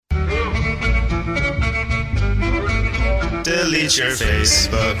delete your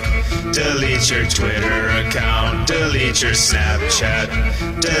Facebook, delete your Twitter account, delete your Snapchat,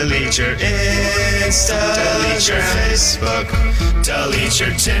 delete your Insta, delete your Facebook, delete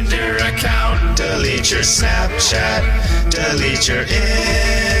your Tinder account, delete your Snapchat, delete your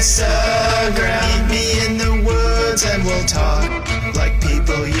Instagram. Meet me in the woods and we'll talk like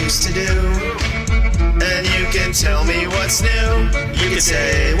people used to do. And you can tell me what's new. You can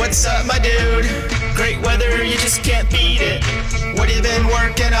say, what's up, my dude? Great weather, you just can't beat it. What have you been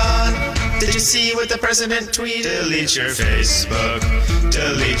working on? Did you see what the president tweeted? Delete your Facebook,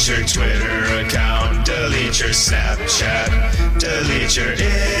 delete your Twitter account, delete your Snapchat, delete your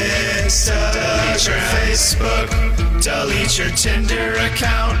Insta, delete your Facebook, delete your Tinder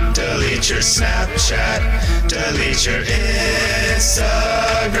account, delete your Snapchat, delete your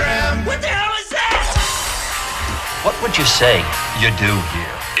Instagram. What the hell is that? What would you say you do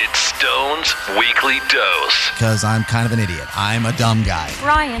here? It's Stone's Weekly Dose. Because I'm kind of an idiot. I'm a dumb guy.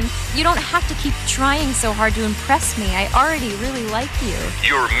 Ryan, you don't have to keep trying so hard to impress me. I already really like you.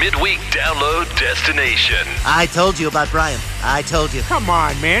 Your midweek download destination. I told you about Brian. I told you. Come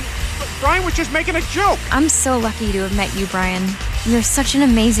on, man. Brian was just making a joke. I'm so lucky to have met you, Brian. You're such an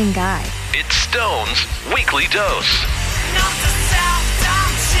amazing guy. It's Stone's Weekly Dose.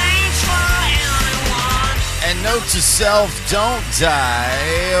 And note to self, don't die.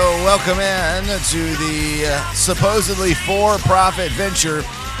 Welcome in to the supposedly for-profit venture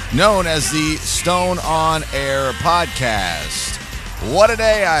known as the Stone on Air podcast. What a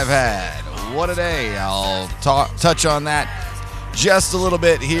day I've had. What a day. I'll touch on that just a little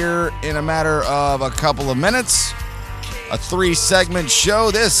bit here in a matter of a couple of minutes. A 3-segment show.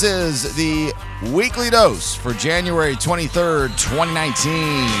 This is the Weekly Dose for January 23rd,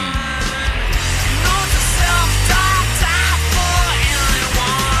 2019.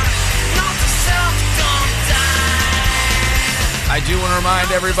 I do want to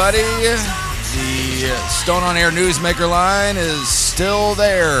remind everybody, the Stone on Air Newsmaker line is still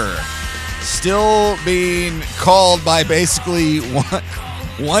there. Still being called by basically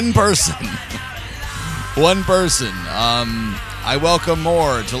one person. One person. I welcome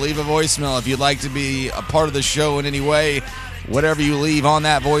more to leave a voicemail if you'd like to be a part of the show in any way. Whatever you leave on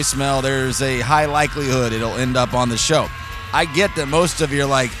that voicemail, there's a high likelihood it'll end up on the show. I get that most of you are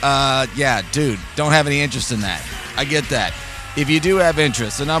like, yeah, dude, don't have any interest in that. I get that. If you do have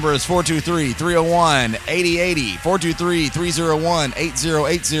interest, the number is 423-301-8080,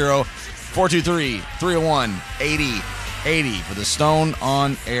 423-301-8080, 423-301-8080 for the Stone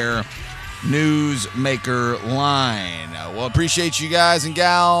on Air Newsmaker line. Well, appreciate you guys and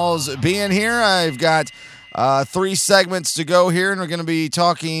gals being here. I've got 3 segments to go here, and we're going to be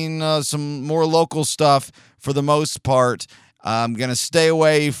talking some more local stuff for the most part. I'm going to stay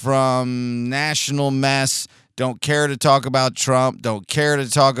away from national mess. Don't care to talk about Trump. Don't care to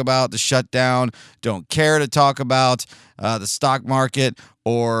talk about the shutdown. Don't care to talk about the stock market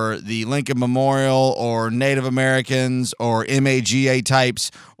or the Lincoln Memorial or Native Americans or MAGA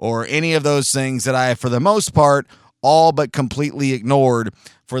types or any of those things that I, for the most part, all but completely ignored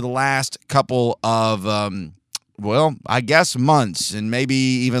for the last couple of, I guess months and maybe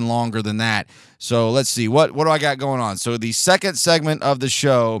even longer than that. So let's see. What do I got going on? So the second segment of the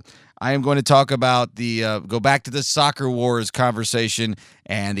show, I am going to talk about go back to the soccer wars conversation,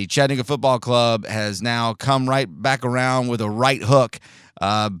 and the Chattanooga Football Club has now come right back around with a right hook,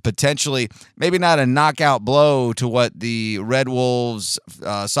 potentially maybe not a knockout blow to what the Red Wolves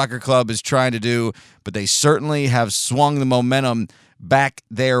soccer club is trying to do, but they certainly have swung the momentum back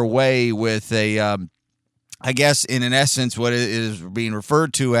their way with a, I guess in an essence, what it is being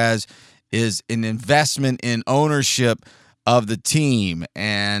referred to as is an investment in ownership of the team.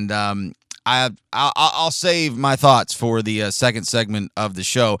 And I'll save my thoughts for the second segment of the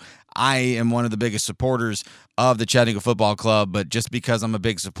show. I am one of the biggest supporters of the Chattanooga Football Club, but just because I'm a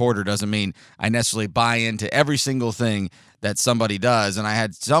big supporter doesn't mean I necessarily buy into every single thing that somebody does. And I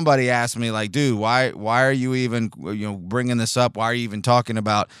had somebody ask me, like, dude, why are you even bringing this up? Why are you even talking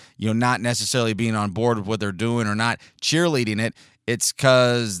about not necessarily being on board with what they're doing or not cheerleading it? It's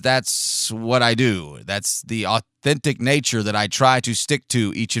because that's what I do. That's the authentic nature that I try to stick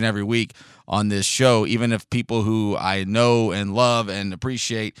to each and every week on this show, even if people who I know and love and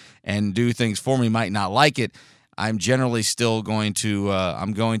appreciate and do things for me might not like it. I'm generally still going to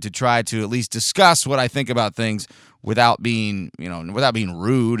try to at least discuss what I think about things without being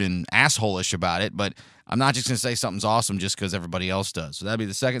rude and asshole-ish about it. But I'm not just going to say something's awesome just because everybody else does. So that'd be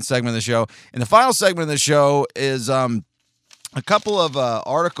the second segment of the show. And the final segment of the show is a couple of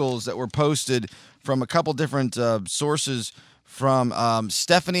articles that were posted from a couple different sources from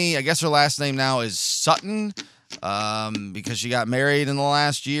Stephanie. I guess her last name now is Sutton. because she got married in the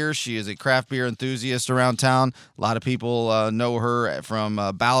last year. She is a craft beer enthusiast around town. A lot of people know her from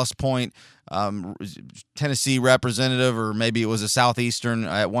Ballast Point, Tennessee representative, or maybe it was a Southeastern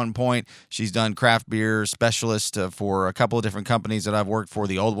at one point. She's done craft beer specialist for a couple of different companies that I've worked for,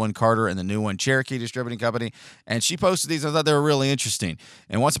 the old one, Carter, and the new one, Cherokee Distributing Company. And she posted these. I thought they were really interesting.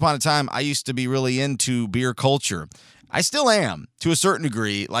 And once upon a time, I used to be really into beer culture. I still am, to a certain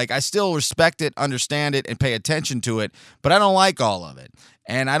degree. Like, I still respect it, understand it, and pay attention to it, but I don't like all of it.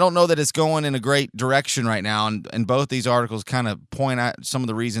 And I don't know that it's going in a great direction right now, and both these articles kind of point out some of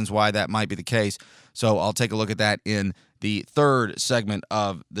the reasons why that might be the case. So I'll take a look at that in the third segment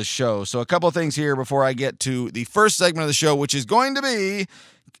of the show. So a couple of things here before I get to the first segment of the show, which is going to be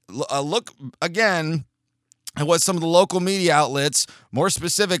a look, again, and what some of the local media outlets, more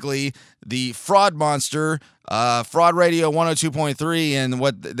specifically the Fraud Monster, Fraud Radio 102.3, and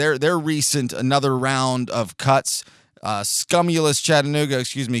what their recent another round of cuts, Cumulus Chattanooga,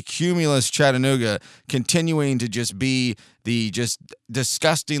 continuing to just be the just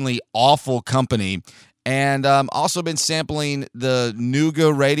disgustingly awful company. And also been sampling the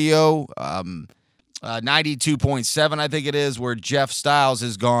Nooga Radio, 92.7, I think it is, where Jeff Styles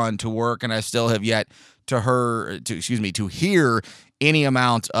has gone to work, and I still have yet to hear any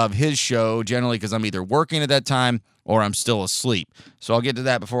amount of his show, generally because I'm either working at that time or I'm still asleep. So I'll get to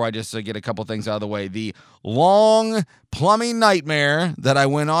that before I just get a couple things out of the way. The long plumbing nightmare that I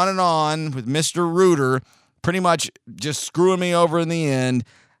went on and on with Mr. Rooter, pretty much just screwing me over in the end,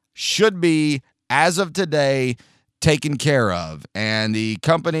 should be, as of today, taken care of. And the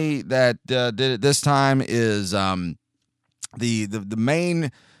company that did it this time is the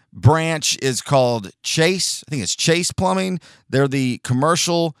main branch is called Chase. I think it's Chase Plumbing. They're the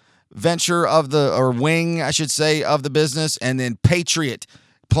commercial venture of or wing, I should say, of the business. And then Patriot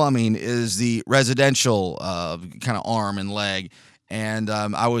Plumbing is the residential kind of arm and leg. And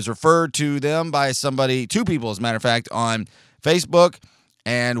I was referred to them by two people, as a matter of fact, on Facebook.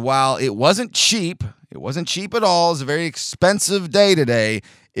 And while it wasn't cheap at all, it was a very expensive day today,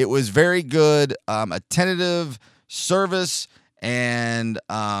 it was very good, attentive service. And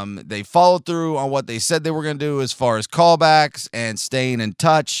they followed through on what they said they were going to do as far as callbacks and staying in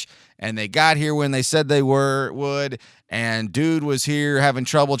touch. And they got here when they said they would. And dude was here having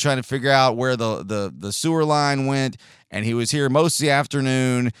trouble trying to figure out where the sewer line went. And he was here most of the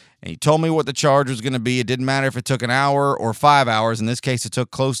afternoon. And he told me what the charge was going to be. It didn't matter if it took an hour or 5 hours. In this case, it took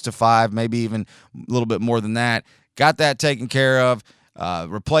close to 5, maybe even a little bit more than that. Got that taken care of.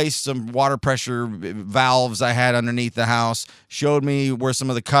 Replaced some water pressure valves I had underneath the house, showed me where some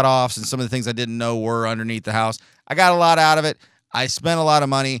of the cutoffs and some of the things I didn't know were underneath the house. I got a lot out of it. I spent a lot of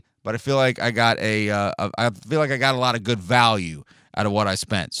money, but I feel like I got a lot of good value out of what I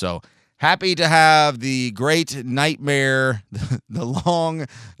spent. So happy to have the great nightmare, the long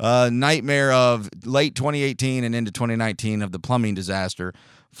nightmare of late 2018 and into 2019 of the plumbing disaster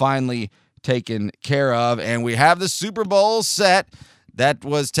finally taken care of. And we have the Super Bowl set. That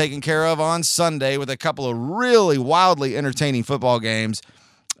was taken care of on Sunday with a couple of really wildly entertaining football games.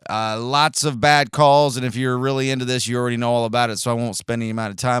 Lots of bad calls, and if you're really into this, you already know all about it, so I won't spend any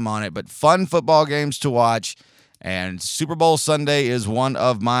amount of time on it. But fun football games to watch, and Super Bowl Sunday is one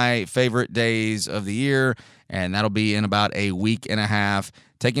of my favorite days of the year, and that'll be in about a week and a half,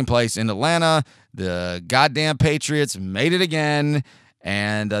 taking place in Atlanta. The goddamn Patriots made it again.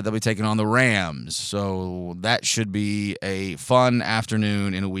 And they'll be taking on the Rams. So that should be a fun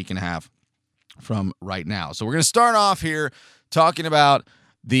afternoon in a week and a half from right now. So we're going to start off here talking about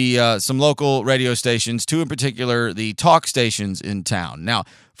some local radio stations, two in particular, the talk stations in town. Now,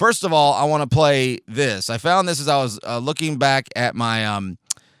 first of all, I want to play this. I found this as I was looking back at my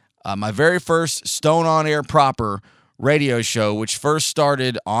my very first Stone on Air proper radio show, which first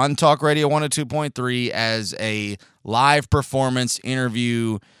started on Talk Radio 102.3 as a live performance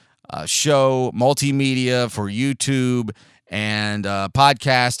interview show, multimedia for YouTube and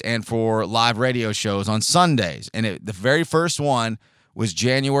podcast and for live radio shows on Sundays. And the very first one was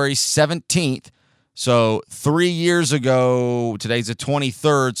January 17th. So 3 years ago, today's the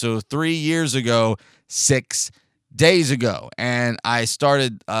 23rd, so 3 years ago, 6 days ago. And I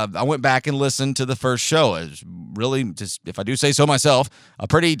started, I went back and listened to the first show. It was really, just, if I do say so myself, a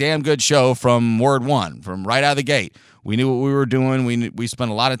pretty damn good show from word one, from right out of the gate. We knew what we were doing. We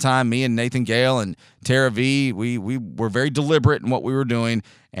spent a lot of time, me and Nathan Gale and Tara V, we were very deliberate in what we were doing.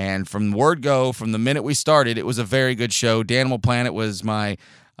 And from word go, from the minute we started, it was a very good show. Danimal Planet was my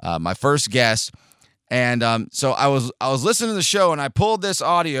first guest. And so I was listening to the show, and I pulled this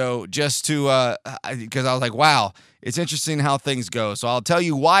audio just to because I was like, wow, it's interesting how things go. So I'll tell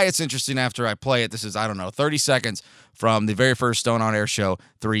you why it's interesting after I play it. This is, 30 seconds from the very first Stone on Air show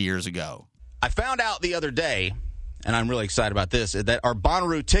 3 years ago. I found out the other day, and I'm really excited about this, that our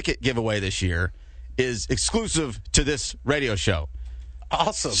Bonnaroo ticket giveaway this year is exclusive to this radio show.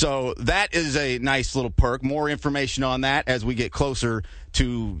 Awesome. So that is a nice little perk. More information on that as we get closer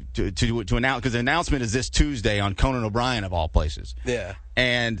to announce, because the announcement is this Tuesday on Conan O'Brien of all places. Yeah.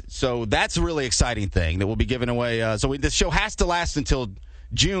 And so that's a really exciting thing that we'll be giving away. This show has to last until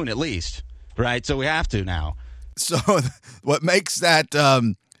June at least, right? So we have to now. So what makes that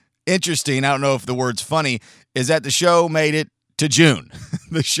interesting, I don't know if the word's funny, is that the show made it to June.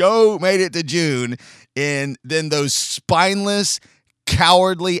 The show made it to June, and then those spineless,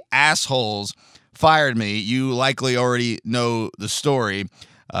 cowardly assholes fired me. You likely already know the story.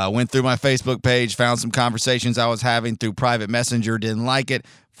 Went through my Facebook page, found some conversations I was having through private messenger, didn't like it,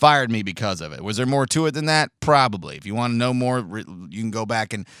 fired me because of it. Was there more to it than that? Probably. If you want to know more, you can go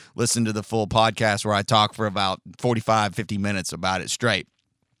back and listen to the full podcast where I talk for about 45, 50 minutes about it straight.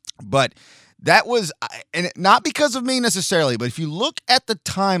 But that was, and not because of me necessarily, but if you look at the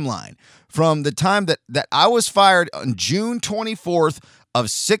timeline from the time that I was fired on June 24th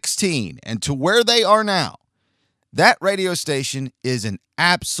of 16 and to where they are now, that radio station is an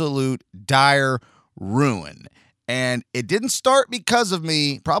absolute dire ruin. And it didn't start because of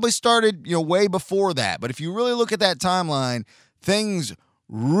me, probably started, way before that. But if you really look at that timeline, things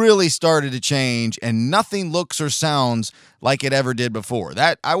really started to change, and nothing looks or sounds like it ever did before.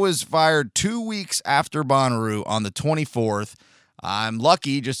 That I was fired 2 weeks after Bonnaroo on the 24th. I'm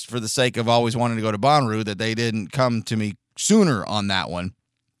lucky, just for the sake of always wanting to go to Bonnaroo, that they didn't come to me sooner on that one.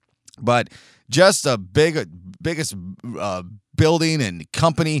 But just a biggest building and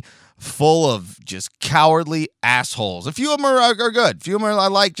company full of just cowardly assholes. A few of them are good. A few of them I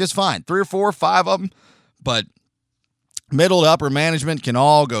like just fine. 3 or 4 or 5 of them. But middle to upper management can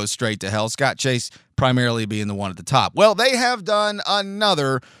all go straight to hell. Scott Chase primarily being the one at the top. Well, they have done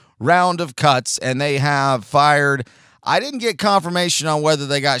another round of cuts, and they have fired. I didn't get confirmation on whether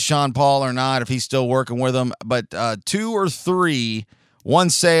they got Sean Paul or not, if he's still working with them, but 2 or 3, one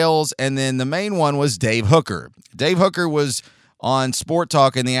sales, and then the main one was Dave Hooker. Dave Hooker was on Sport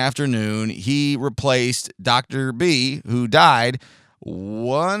Talk in the afternoon. He replaced Dr. B, who died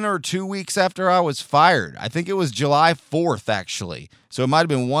 1 or 2 weeks after I was fired. I think it was July 4th, actually. So it might have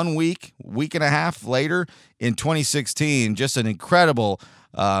been 1 week and a half later in 2016. Just an incredible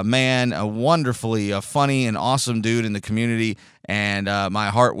man, a wonderfully funny and awesome dude in the community. And my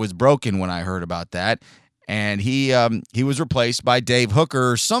heart was broken when I heard about that. And he was replaced by Dave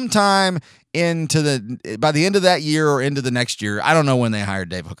Hooker sometime by the end of that year or into the next year. I don't know when they hired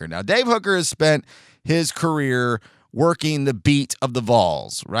Dave Hooker. Now, Dave Hooker has spent his career working the beat of the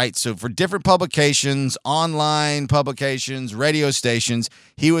Vols, right? So for different publications, online publications, radio stations,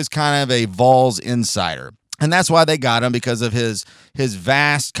 he was kind of a Vols insider. And that's why they got him, because of his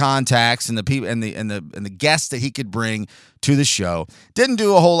vast contacts and the people and the guests that he could bring to the show. Didn't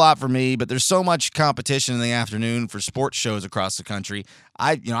do a whole lot for me, but there's so much competition in the afternoon for sports shows across the country.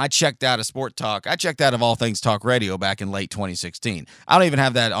 I checked out of Sport Talk. I checked out of All Things Talk Radio back in late 2016. I don't even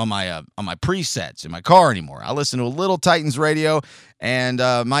have that on my presets in my car anymore. I listen to a little Titans radio and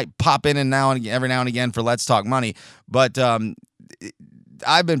might pop in and every now and again for Let's Talk Money, but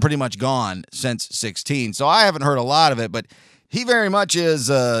I've been pretty much gone since 16, so I haven't heard a lot of it, but he very much is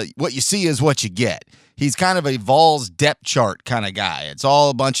what you see is what you get. He's kind of a Vols depth chart kind of guy. It's all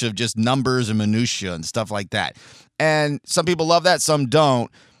a bunch of just numbers and minutia and stuff like that. And some people love that, some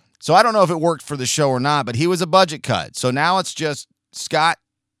don't. So I don't know if it worked for the show or not, but he was a budget cut. So now it's just Scott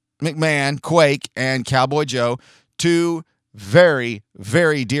McMahon, Quake, and Cowboy Joe, 2 very,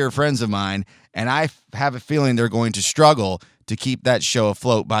 very dear friends of mine, and I have a feeling they're going to struggle to keep that show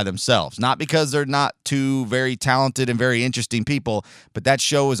afloat by themselves. Not because they're not 2 very talented and very interesting people, but that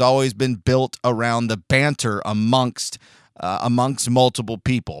show has always been built around the banter amongst multiple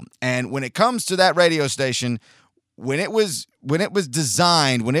people. And when it comes to that radio station, when it was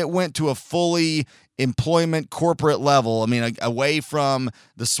designed, when it went to a fully employment corporate level, I mean, away from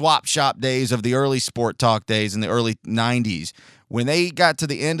the swap shop days of the early Sport Talk days in the early 90s, when they got to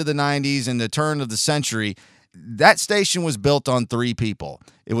the end of the 90s and the turn of the century, that station was built on 3 people.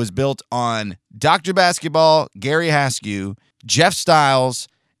 It was built on Dr. Basketball, Gary Haskew, Jeff Styles,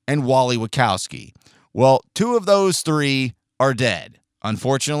 and Wally Wachowski. Well, 2 of those 3 are dead.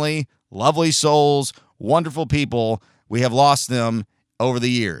 Unfortunately, lovely souls, wonderful people. We have lost them over the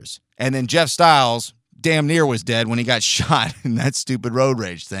years. And then Jeff Styles damn near was dead when he got shot in that stupid road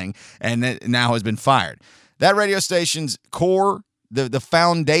rage thing, and now has been fired. That radio station's core, the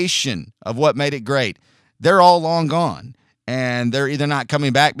foundation of what made it great, they're all long gone. And they're either not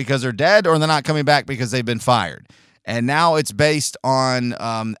coming back because they're dead or they're not coming back because they've been fired. And now it's based on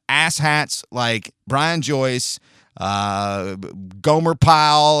asshats like Brian Joyce, Gomer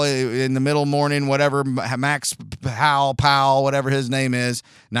Pyle in the middle morning, whatever, Max Powell, whatever his name is.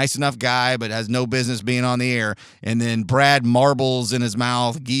 Nice enough guy, but has no business being on the air. And then Brad Marbles in his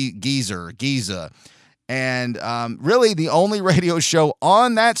mouth, Giza. And really the only radio show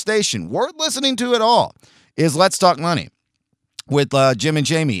on that station worth listening to at all is Let's Talk Money with Jim and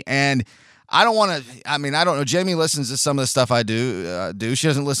Jamie. And I don't know. Jamie listens to some of the stuff I do. She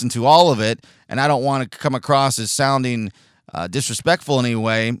doesn't listen to all of it, and I don't want to come across as sounding disrespectful in any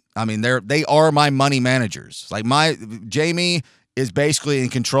way. I mean, they are my money managers. Like Jamie is basically in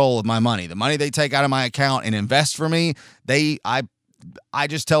control of my money. The money they take out of my account and invest for me, I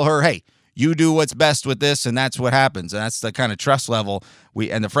just tell her, hey, you do what's best with this, and that's what happens. And that's the kind of trust level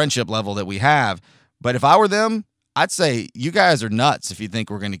and the friendship level that we have. But if I were them, I'd say you guys are nuts if you think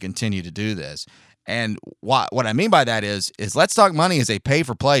we're going to continue to do this. And what I mean by that is Let's Talk Money is a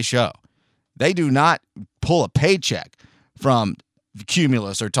pay-for-play show. They do not pull a paycheck from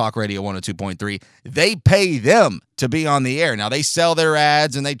Cumulus or Talk Radio 102.3. They pay them to be on the air. Now, they sell their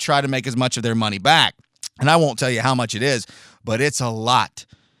ads, and they try to make as much of their money back. And I won't tell you how much it is, but it's a lot.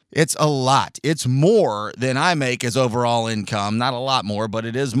 It's a lot. It's more than I make as overall income. Not a lot more, but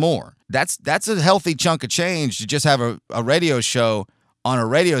it is more. That's a healthy chunk of change to just have a radio show on a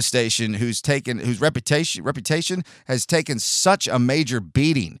radio station whose reputation has taken such a major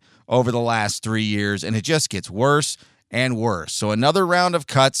beating over the last 3 years, and it just gets worse and worse. So another round of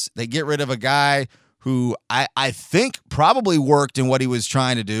cuts. They get rid of a guy who I think probably worked in what he was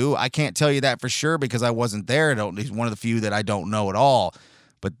trying to do. I can't tell you that for sure because I wasn't there. He's one of the few that I don't know at all.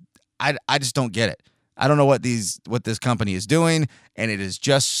 But I just don't get it. I don't know what this company is doing, and it is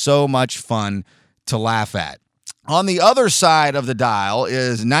just so much fun to laugh at. On the other side of the dial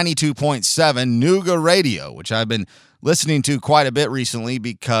is 92.7 Nooga Radio, which I've been listening to quite a bit recently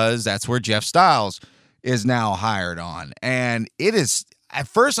because that's where Jeff Styles is now hired on. And it is, at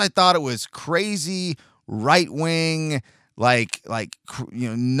first I thought it was crazy right-wing, like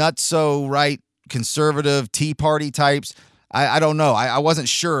nutso right conservative Tea Party types. I don't know. I wasn't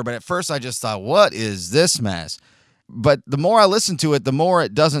sure, but at first I just thought, what is this mess? But the more I listen to it, the more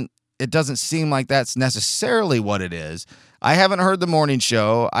it doesn't seem like that's necessarily what it is. I haven't heard the morning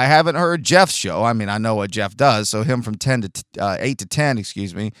show. I haven't heard Jeff's show. I mean, I know what Jeff does, so him from 8 to 10,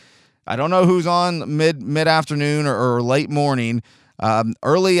 excuse me. I don't know who's on mid-afternoon or late morning.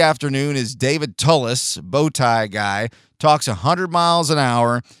 Early afternoon is David Tullis, bow tie guy, talks 100 miles an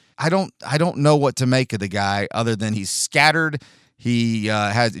hour. I don't know what to make of the guy other than he's scattered. He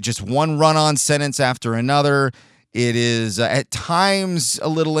has just one run-on sentence after another. It is at times a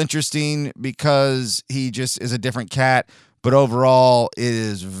little interesting because he just is a different cat, but overall it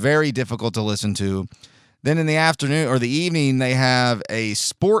is very difficult to listen to. Then in the afternoon or the evening, they have a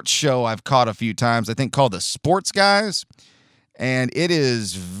sports show I've caught a few times, I think called The Sports Guys. And it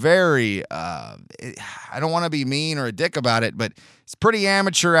is very, I don't want to be mean or a dick about it, but it's pretty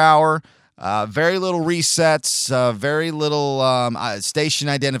amateur hour. Very little resets, very little station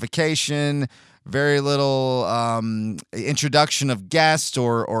identification, very little introduction of guests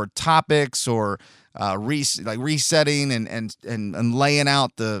or topics or resetting and laying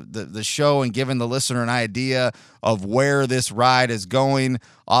out the show and giving the listener an idea of where this ride is going.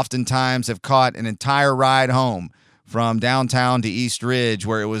 Oftentimes have caught an entire ride home from downtown to East Ridge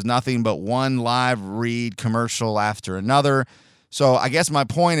where it was nothing but one live read commercial after another. So I guess my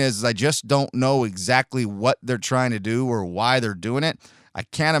point is I just don't know exactly what they're trying to do or why they're doing it. I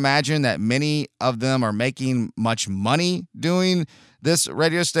can't imagine that many of them are making much money doing this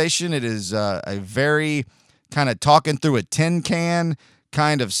radio station. It is a very kind of talking through a tin can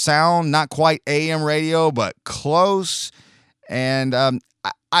kind of sound, not quite AM radio, but close. And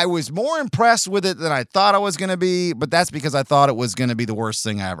I was more impressed with it than I thought I was going to be, but that's because I thought it was going to be the worst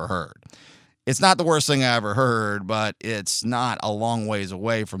thing I ever heard. It's not the worst thing I ever heard, but it's not a long ways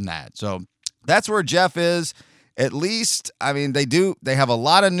away from that. So that's where Jeff is. At least, I mean, they have a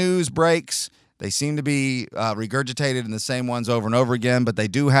lot of news breaks. They seem to be regurgitated in the same ones over and over again, but they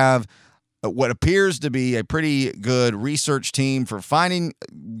do have what appears to be a pretty good research team for finding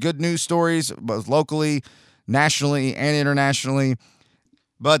good news stories, both locally, nationally, and internationally.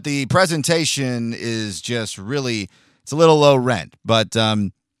 But the presentation is just really, it's a little low rent. But,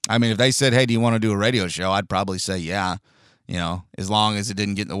 I mean, if they said, hey, do you want to do a radio show? I'd probably say, yeah. as long as it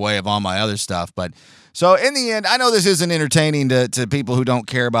didn't get in the way of all my other stuff. But so in the end, I know this isn't entertaining to people who don't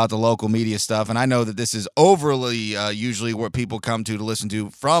care about the local media stuff, and I know that this is overly usually what people come to listen to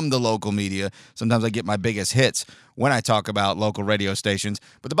from the local media. Sometimes I get my biggest hits when I talk about local radio stations.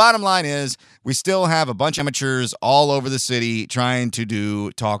 But the bottom line is we still have a bunch of amateurs all over the city trying to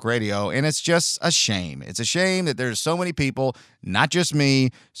do talk radio, and it's just a shame. It's a shame that there's so many people, not just me,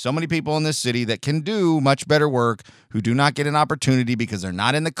 so many people in this city that can do much better work who do not get an opportunity because they're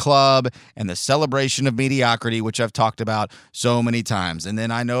not in the club and the celebration of mediocrity, which I've talked about so many times. And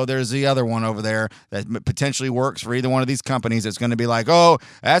then I know there's the other one over there that potentially works for either one of these companies that's going to be like, oh,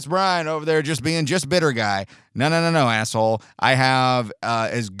 that's Brian over there just being just bitter guy. No, asshole. I have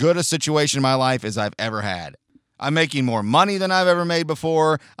as good a situation in my life as I've ever had. I'm making more money than I've ever made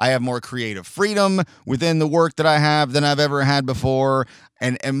before. I have more creative freedom within the work that I have than I've ever had before.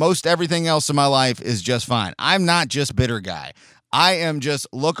 And most everything else in my life is just fine. I'm not just bitter guy. I am just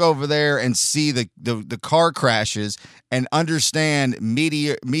look over there and see the car crashes and understand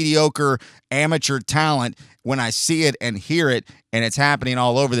mediocre amateur talent when I see it and hear it, and it's happening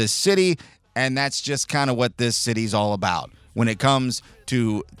all over this city. And that's just kind of what this city's all about when it comes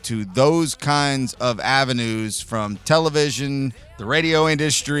to those kinds of avenues, from television, the radio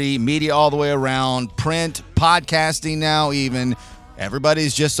industry, media all the way around, print, podcasting now even.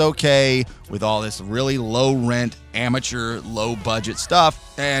 Everybody's just okay with all this really low-rent, amateur, low-budget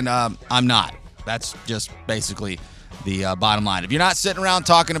stuff, and I'm not. That's just basically the bottom line. If you're not sitting around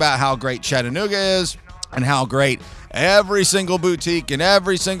talking about how great Chattanooga is and how great every single boutique and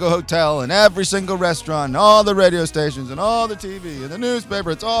every single hotel and every single restaurant and all the radio stations and all the TV and the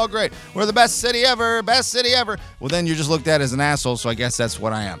newspaper, it's all great. We're the best city ever. Well, then you're just looked at as an asshole, so I guess that's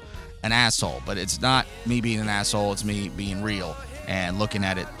what I am, an asshole. But it's not me being an asshole. It's me being real and looking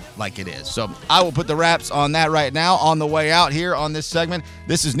at it like it is. So I will put the wraps on that right now on the way out here on this segment.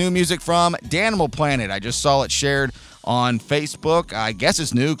 This is new music from Danimal Planet. I just saw it shared on Facebook. I guess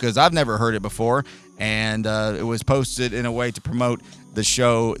it's new because I've never heard it before. And it was posted in a way to promote the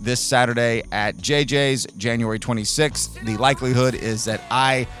show this Saturday at JJ's, January 26th. The likelihood is that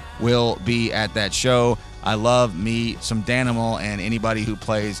I will be at that show. I love me some Danimal, and anybody who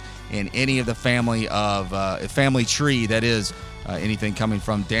plays in any of the family tree that is anything coming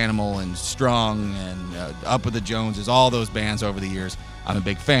from Danimal and Strung and Up with the Joneses, all those bands over the years, I'm a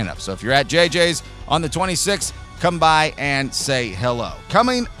big fan of. So if you're at JJ's on the 26th, come by and say hello.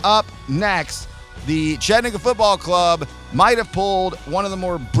 Coming up next, the Chattanooga Football Club might have pulled one of the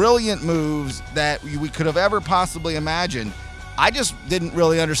more brilliant moves that we could have ever possibly imagined. I just didn't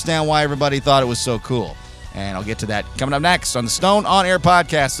really understand why everybody thought it was so cool. And I'll get to that coming up next on the Stone On Air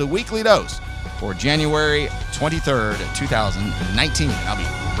podcast, the weekly dose for January 23rd, 2019. I'll be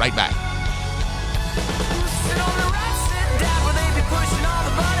right back.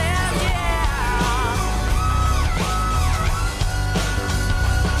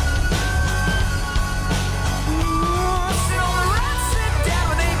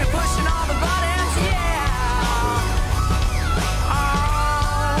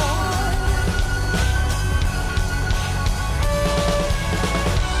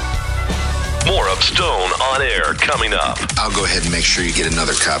 More of Stone On Air coming up. I'll go ahead and make sure you get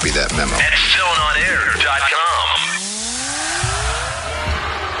another copy of that memo. At StoneOnAir.com.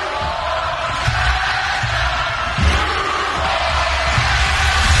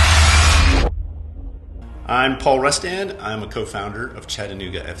 I'm Paul Rustand. I'm a co-founder of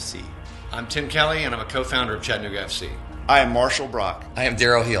Chattanooga FC. I'm Tim Kelly, and I'm a co-founder of Chattanooga FC. I am Marshall Brock. I am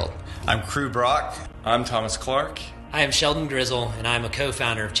Daryl Hield. I'm Crew Brock. I'm Thomas Clark. I am Sheldon Drizzle, and I'm a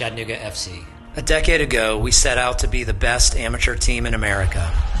co-founder of Chattanooga FC. A decade ago, we set out to be the best amateur team in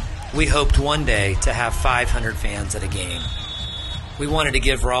America. We hoped one day to have 500 fans at a game. We wanted to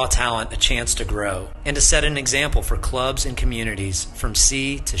give raw talent a chance to grow and to set an example for clubs and communities from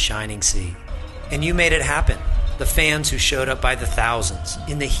sea to shining sea. And you made it happen. The fans who showed up by the thousands,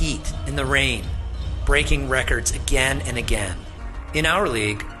 in the heat, in the rain, breaking records again and again. In our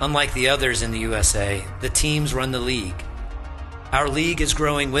league, unlike the others in the USA, the teams run the league. Our league is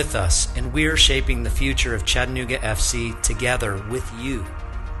growing with us, and we're shaping the future of Chattanooga FC together with you.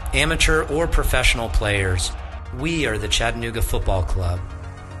 Amateur or professional players, we are the Chattanooga Football Club.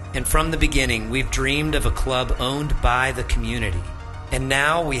 And from the beginning, we've dreamed of a club owned by the community. And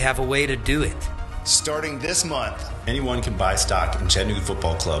now we have a way to do it. Starting this month, anyone can buy stock in Chattanooga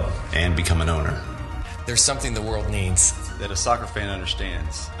Football Club and become an owner. There's something the world needs that a soccer fan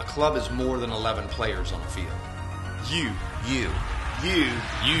understands. A club is more than 11 players on a field. You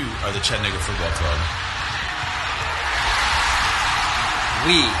are the Chattanooga Football Club.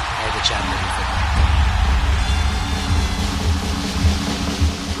 We are the Chattanooga Football Club.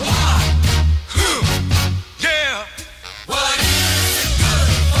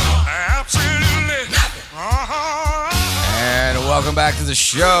 Welcome back to the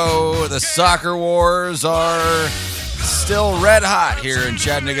show. The soccer wars are still red hot here in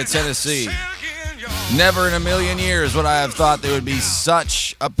Chattanooga, Tennessee. Never in a million years would I have thought there would be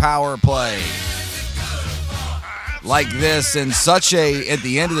such a power play like this and such a, at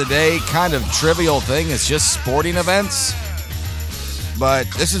the end of the day, kind of trivial thing. It's just sporting events. But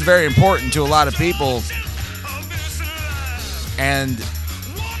this is very important to a lot of people. And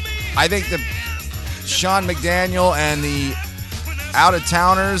I think that Sean McDaniel and the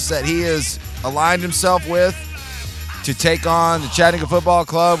out-of-towners that he has aligned himself with to take on the Chattanooga Football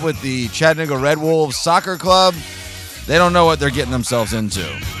Club with the Chattanooga Red Wolves Soccer Club, they don't know what they're getting themselves into.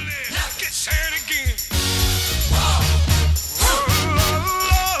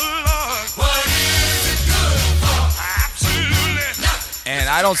 And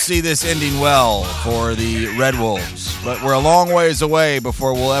I don't see this ending well for the Red Wolves, but we're a long ways away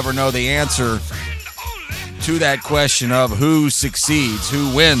before we'll ever know the answer to that question of who succeeds,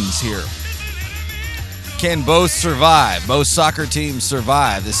 who wins here. Can both survive? Both soccer teams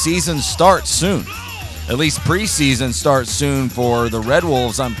survive? The season starts soon. At least preseason starts soon for the Red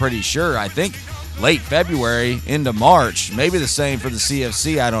Wolves, I'm pretty sure. I think late February into March. Maybe the same for the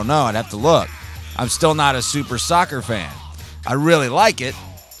CFC. I don't know. I'd have to look. I'm still not a super soccer fan. I really like it,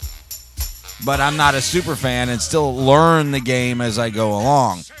 but I'm not a super fan and still learn the game as I go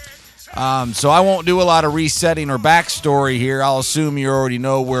along. So I won't do a lot of resetting or backstory here. I'll assume you already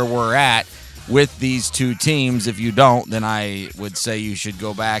know where we're at with these two teams. If you don't, then I would say you should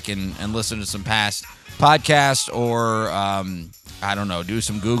go back and listen to some past podcasts or, I don't know, do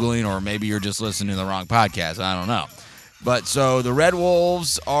some Googling, or maybe you're just listening to the wrong podcast. I don't know. But so the Red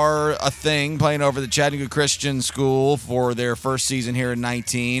Wolves are a thing, playing over the Chattanooga Christian School for their first season here in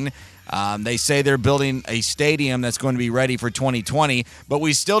 19. They say they're building a stadium that's going to be ready for 2020, but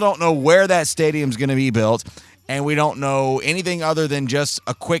we still don't know where that stadium's going to be built, and we don't know anything other than just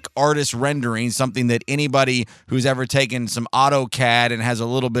a quick artist rendering, something that anybody who's ever taken some AutoCAD and has a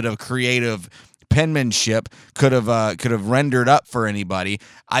little bit of creative penmanship could have rendered up for anybody.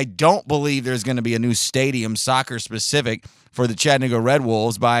 I don't believe there's going to be a new stadium, soccer specific, for the Chattanooga Red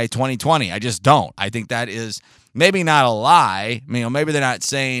Wolves by 2020. I just don't. I think that is maybe not a lie. Maybe they're not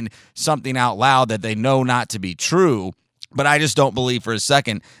saying something out loud that they know not to be true, but I just don't believe for a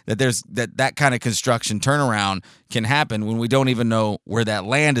second that there's that kind of construction turnaround can happen when we don't even know where that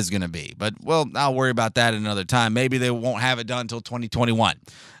land is going to be. But, well, I'll worry about that another time. Maybe they won't have it done until 2021.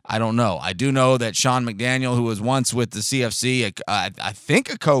 I don't know. I do know that Sean McDaniel, who was once with the CFC, I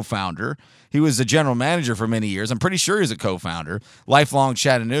think a co-founder, he was the general manager for many years. I'm pretty sure he's a co-founder, lifelong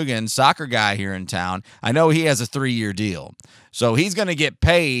Chattanoogan, soccer guy here in town. I know he has a 3-year deal. So he's going to get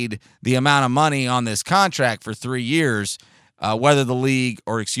paid the amount of money on this contract for 3 years, whether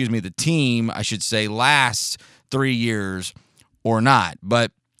the team, I should say, lasts 3 years or not.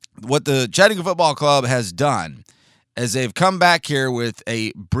 But what the Chattanooga Football Club has done is they've come back here with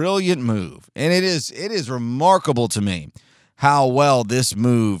a brilliant move. And it is remarkable to me how well this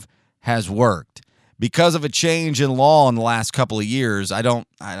move has worked. Because of a change in law in the last couple of years, I'm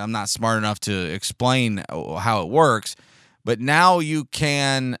not smart enough to explain how it works, but now you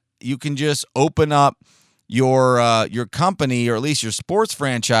can just open up your company, or at least your sports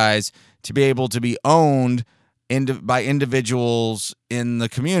franchise, to be able to be owned by individuals in the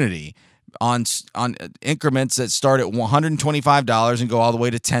community on increments that start at $125 and go all the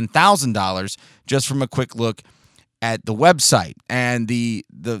way to $10,000 just from a quick look at the website. And the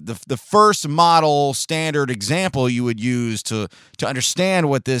first model standard example you would use to understand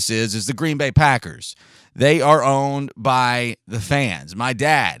what this is the Green Bay Packers. They are owned by the fans. My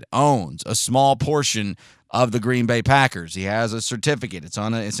dad owns a small portion of the Green Bay Packers. He has a certificate.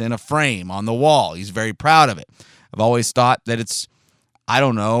 It's in a frame on the wall. He's very proud of it. I've always thought that it's, I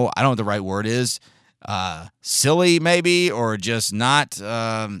don't know what the right word is, silly maybe, or just not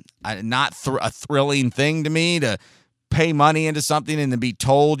a thrilling thing to me to pay money into something and to be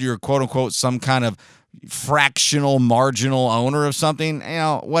told you're quote unquote some kind of fractional marginal owner of something.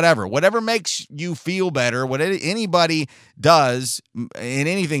 Whatever makes you feel better, what anybody does in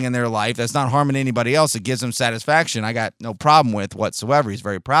anything in their life that's not harming anybody else, it gives them satisfaction, I got no problem with whatsoever. He's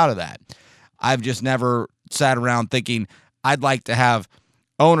very proud of that. I've just never sat around thinking I'd like to have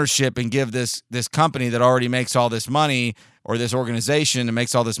ownership and give this company that already makes all this money, or this organization that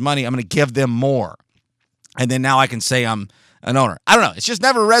makes all this money, I'm going to give them more. And then now I can say I'm an owner. I don't know. It's just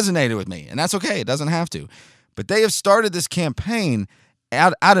never resonated with me, and that's okay. It doesn't have to. But they have started this campaign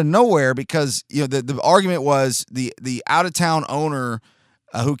out of nowhere because the argument was the out-of-town owner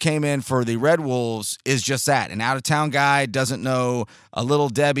who came in for the Red Wolves, is just that, an out-of-town guy, doesn't know a Little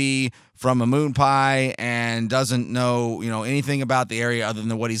Debbie from a moon pie, and doesn't know, anything about the area other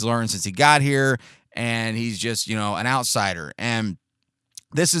than what he's learned since he got here, and he's just, an outsider. And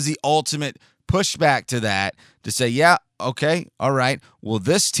this is the ultimate pushback to that, to say, yeah, okay, all right, well,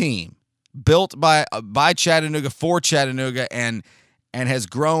 this team, built by Chattanooga for Chattanooga, and has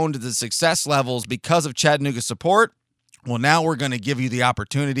grown to the success levels because of Chattanooga support, well, now we're going to give you the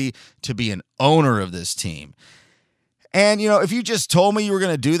opportunity to be an owner of this team. And, if you just told me you were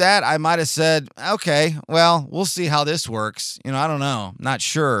going to do that, I might have said, okay, well, we'll see how this works. I don't know. Not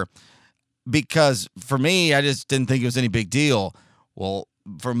sure. Because for me, I just didn't think it was any big deal. Well,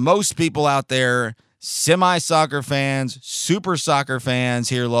 for most people out there, semi-soccer fans, super soccer fans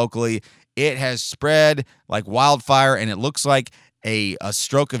here locally, it has spread like wildfire, and it looks like a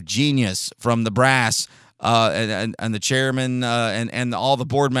stroke of genius from the brass and the chairman and all the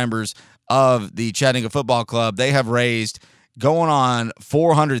board members of the Chattanooga Football Club. They have raised going on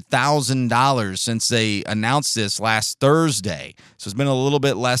 $400,000 since they announced this last Thursday. So it's been a little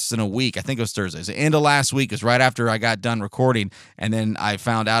bit less than a week. I think it was Thursday. So the end of last week is right after I got done recording, and then I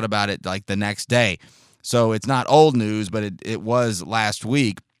found out about it like the next day. So it's not old news, but it was last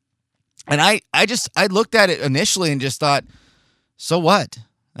week. And I looked at it initially and just thought, so what?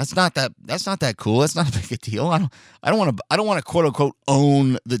 That's not that cool. That's not a big a deal. I don't want to quote unquote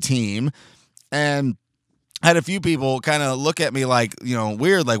own the team. And I had a few people kind of look at me like,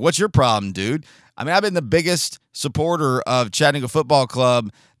 weird, like, what's your problem, dude? I mean, I've been the biggest supporter of Chattanooga Football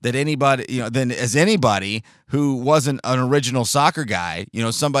Club that anybody who wasn't an original soccer guy,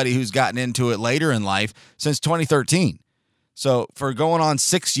 somebody who's gotten into it later in life, since 2013. So for going on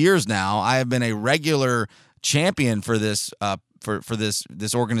 6 years now, I have been a regular champion for this for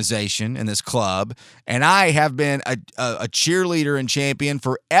this organization and this club, and I have been a cheerleader and champion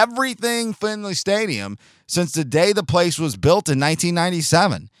for everything Finley Stadium since the day the place was built in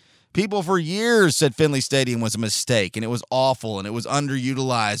 1997. People for years said Finley Stadium was a mistake, and it was awful, and it was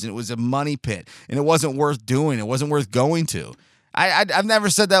underutilized, and it was a money pit, and it wasn't worth doing. It wasn't worth going to. I've never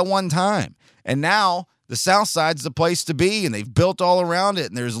said that one time. And now the South Side's the place to be, and they've built all around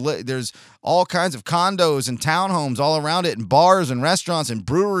it, and there's all kinds of condos and townhomes all around it, and bars and restaurants and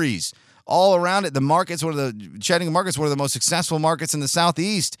breweries all around it. Chattanooga market's one of the most successful markets in the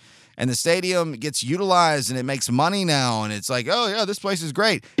Southeast. And the stadium gets utilized, and it makes money now. And it's like, oh, yeah, this place is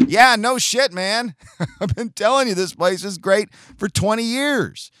great. Yeah, no shit, man. I've been telling you this place is great for 20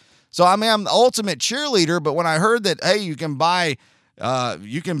 years. So, I mean, I'm the ultimate cheerleader. But when I heard that, hey, you can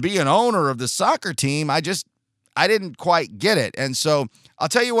be an owner of the soccer team, I didn't quite get it. And so I'll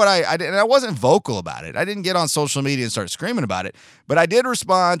tell you what I did. And I wasn't vocal about it. I didn't get on social media and start screaming about it. But I did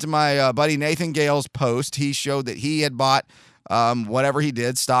respond to my buddy Nathan Gale's post. He showed that he had bought whatever he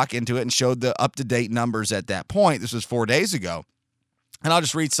did, stock into it, and showed the up-to-date numbers at that point. This was 4 days ago. And I'll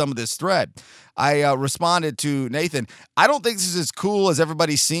just read some of this thread. I responded to Nathan, I don't think this is as cool as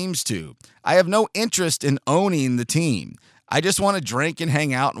everybody seems to. I have no interest in owning the team. I just want to drink and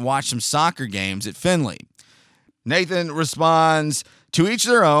hang out and watch some soccer games at Finley. Nathan responds, to each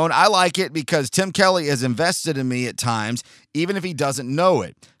their own. I like it because Tim Kelly has invested in me at times, even if he doesn't know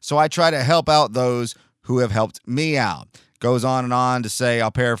it. So I try to help out those who have helped me out. Goes on to say, I'll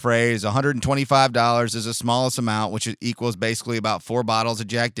paraphrase, $125 is the smallest amount, which equals basically about 4 bottles of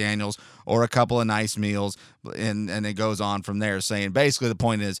Jack Daniels or a couple of nice meals. And it goes on from there, saying basically the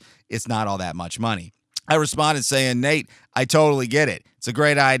point is it's not all that much money. I responded saying, Nate, I totally get it. It's a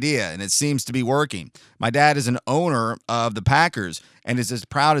great idea, and it seems to be working. My dad is an owner of the Packers and is as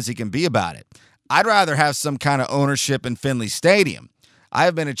proud as he can be about it. I'd rather have some kind of ownership in Finley Stadium. I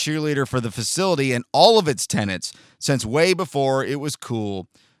have been a cheerleader for the facility and all of its tenants since way before it was cool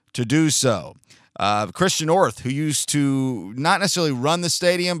to do so. Christian Orth, who used to not necessarily run the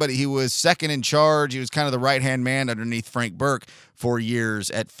stadium, but he was second in charge. He was kind of the right-hand man underneath Frank Burke for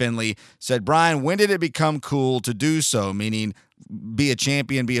years at Finley, said, Brian, when did it become cool to do so? Meaning be a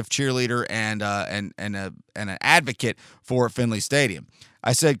champion, be a cheerleader, and an advocate for Finley Stadium.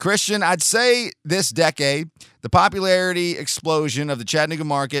 I said, Christian, I'd say this decade, the popularity explosion of the Chattanooga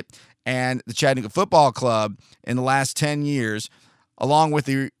market and the Chattanooga Football Club in the last 10 years, along with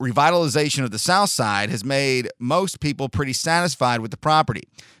the revitalization of the South Side, has made most people pretty satisfied with the property.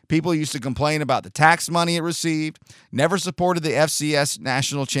 People used to complain about the tax money it received, never supported the FCS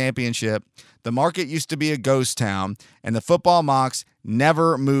National Championship, the market used to be a ghost town, and the football mocks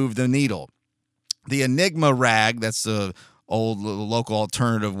never moved the needle. The Enigma Rag, that's the old local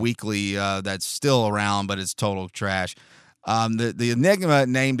alternative weekly that's still around, but it's total trash. The Enigma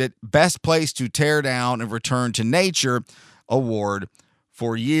named it Best Place to Tear Down and Return to Nature Award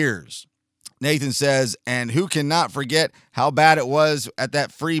for years. Nathan says, and who cannot forget how bad it was at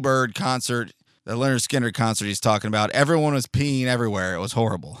that Freebird concert, the Leonard Skinner concert he's talking about. Everyone was peeing everywhere. It was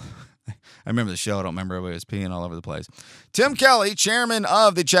horrible. I remember the show. I don't remember. Everybody was peeing all over the place. Tim Kelly, chairman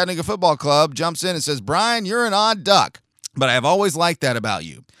of the Chattanooga Football Club, jumps in and says, Brian, you're an odd duck, but I have always liked that about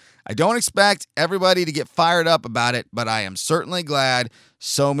you. I don't expect everybody to get fired up about it, but I am certainly glad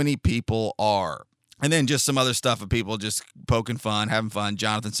so many people are. And then just some other stuff of people just poking fun, having fun.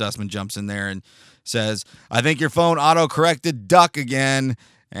 Jonathan Sussman jumps in there and says, I think your phone auto-corrected duck again.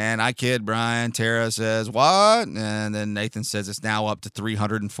 And I kid Brian. Tara says, what? And then Nathan says it's now up to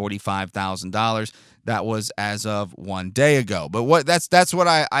 $345,000. That was as of 1 day ago. But that's what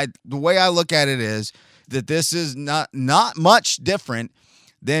I the way I look at it is that this is not much different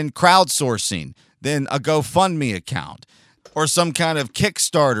than crowdsourcing, than a GoFundMe account or some kind of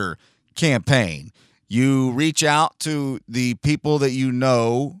Kickstarter campaign. You reach out to the people that you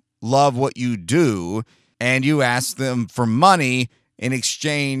know love what you do, and you ask them for money in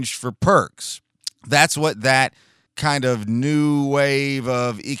exchange for perks. That's what that kind of new wave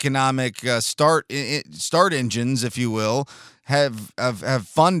of economic start engines, if you will, have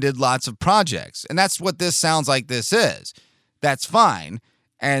funded lots of projects. And that's what this sounds like this is. That's fine,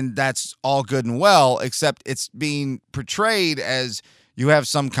 and that's all good and well, except it's being portrayed as you have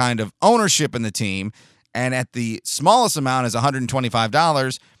some kind of ownership in the team, and at the smallest amount is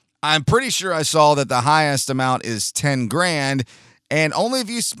 $125. I'm pretty sure I saw that the highest amount is $10,000, and only if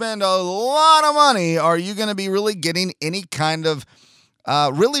you spend a lot of money are you going to be really getting any kind of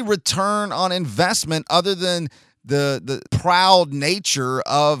really return on investment other than the proud nature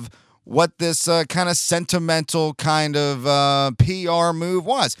of what this kind of sentimental kind of PR move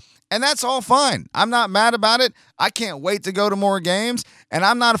was. And that's all fine. I'm not mad about it. I can't wait to go to more games, and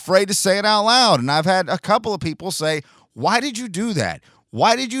I'm not afraid to say it out loud. And I've had a couple of people say, why did you do that?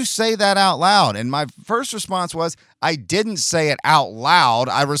 Why did you say that out loud? And my first response was, I didn't say it out loud.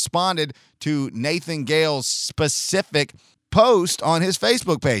 I responded to Nathan Gale's specific post on his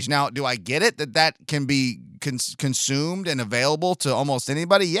Facebook page. Now, do I get it that can be consumed and available to almost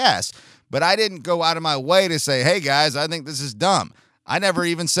anybody? Yes. But I didn't go out of my way to say, hey, guys, I think this is dumb. I never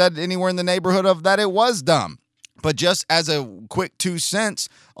even said anywhere in the neighborhood of that it was dumb. But just as a quick 2 cents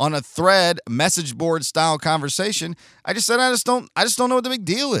on a thread, message board style conversation, I just said I just don't know what the big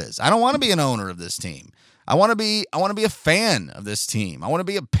deal is. I don't want to be an owner of this team. I want to be a fan of this team. I want to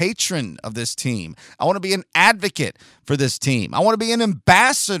be a patron of this team. I want to be an advocate for this team. I want to be an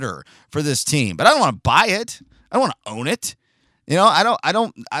ambassador for this team. But I don't want to buy it. I don't want to own it. You know,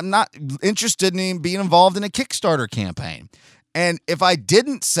 I'm not interested in being involved in a Kickstarter campaign. And if I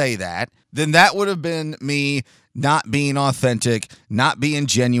didn't say that, then that would have been me not being authentic, not being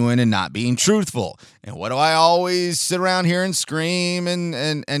genuine, and not being truthful. And what do I always sit around here and scream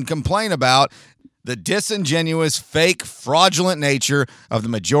and complain about? The disingenuous, fake, fraudulent nature of the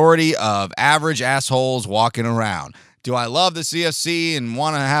majority of average assholes walking around. Do I love the CFC and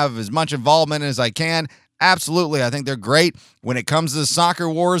want to have as much involvement as I can? Absolutely. I think they're great. When it comes to the soccer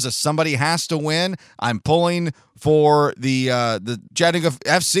wars, if somebody has to win, I'm pulling for the Chattanooga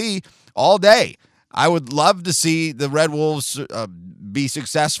FC all day. I would love to see the Red Wolves be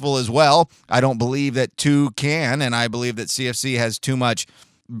successful as well. I don't believe that two can, and I believe that CFC has too much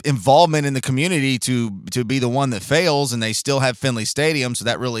involvement in the community to be the one that fails, and they still have Finley Stadium, so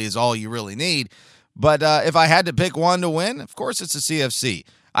that really is all you really need. But if I had to pick one to win, of course it's the CFC.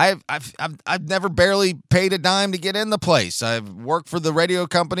 I've never barely paid a dime to get in the place. I've worked for the radio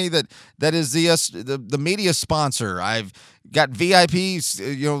company that is the media sponsor. I've got VIPs,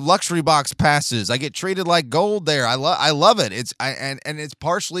 luxury box passes. I get treated like gold there. I love it. And it's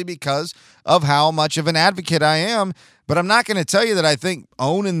partially because of how much of an advocate I am. But I'm not going to tell you that I think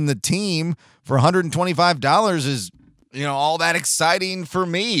owning the team for $125 is all that exciting for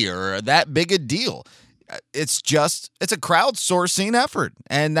me or that big a deal. It's a crowdsourcing effort,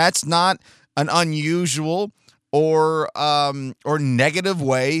 and that's not an unusual or negative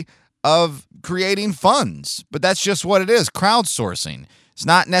way of creating funds. But that's just what it is, crowdsourcing. It's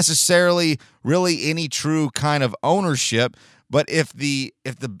not necessarily really any true kind of ownership. But if the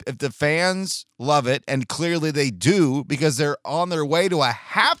fans love it, and clearly they do, because they're on their way to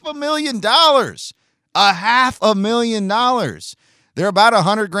 $500,000, $500,000. They're about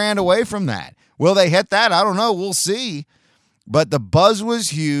 $100,000 away from that. Will they hit that? I don't know. We'll see. But the buzz was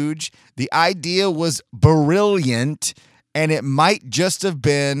huge. The idea was brilliant, and it might just have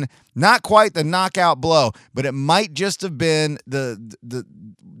been not quite the knockout blow, but it might just have been the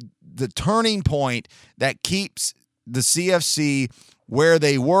turning point that keeps the CFC where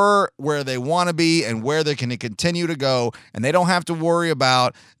they were, where they want to be, and where they can continue to go, and they don't have to worry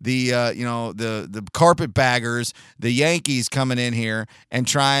about the the carpetbaggers, the Yankees coming in here and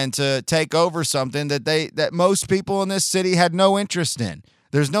trying to take over something that most people in this city had no interest in.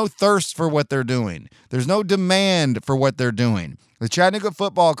 There's no thirst for what they're doing. There's no demand for what they're doing. The Chattanooga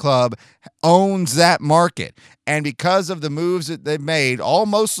Football Club owns that market. And because of the moves that they've made, all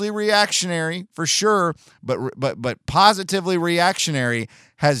mostly reactionary for sure, but positively reactionary,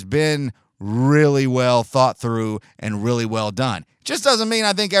 has been really well thought through and really well done. Just doesn't mean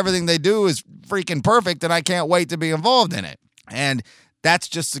I think everything they do is freaking perfect and I can't wait to be involved in it. And that's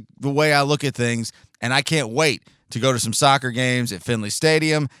just the way I look at things. And I can't wait to go to some soccer games at Finley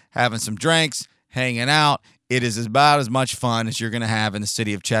Stadium, having some drinks, hanging out. It is about as much fun as you're going to have in the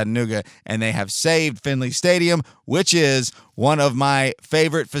city of Chattanooga, and they have saved Finley Stadium, which is one of my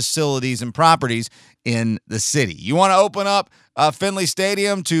favorite facilities and properties in the city. You want to open up Finley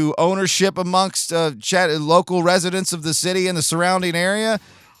Stadium to ownership amongst local residents of the city and the surrounding area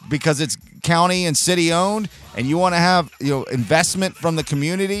because it's county and city owned, and you want to have investment from the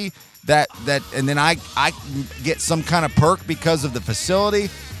community that and then I get some kind of perk because of the facility.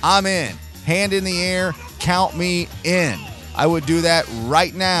 I'm in. Hand in the air, count me in. I would do that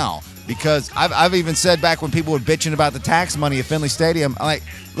right now because I've even said back when people were bitching about the tax money at Finley Stadium, I'm like,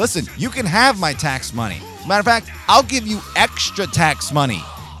 listen, you can have my tax money. Matter of fact, I'll give you extra tax money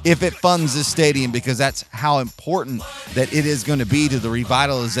if it funds this stadium because that's how important that it is going to be to the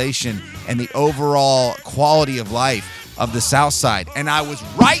revitalization and the overall quality of life of the South Side. And I was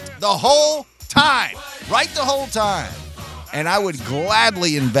right the whole time. And I would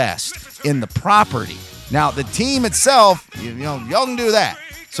gladly invest in the property. Now, the team itself, y'all can do that.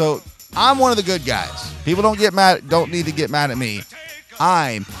 So I'm one of the good guys. People don't need to get mad at me.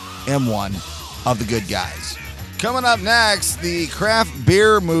 I am one of the good guys. Coming up next, the craft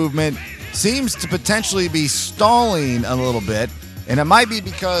beer movement seems to potentially be stalling a little bit, and it might be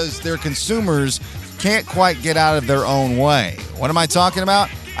because their consumers can't quite get out of their own way. What am I talking about?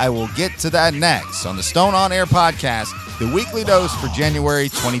 I will get to that next on the Stone on Air podcast, the weekly dose for January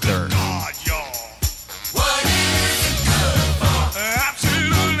 23rd.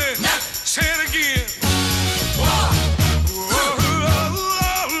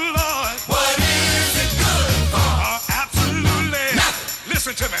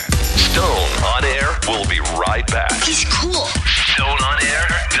 Stone on Air will be right back. He's cool.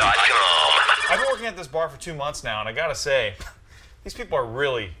 StoneOnAir.com. I've been working at this bar for 2 months now, and I gotta say, these people are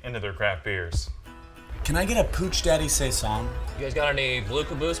really into their craft beers. Can I get a Pooch Daddy Saison? You guys got any Blue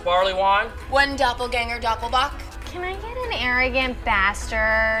Caboose barley wine? One doppelganger doppelbock. Can I get an arrogant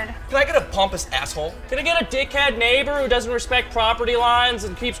bastard? Can I get a pompous asshole? Can I get a dickhead neighbor who doesn't respect property lines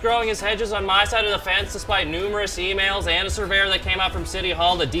and keeps growing his hedges on my side of the fence despite numerous emails and a surveyor that came out from City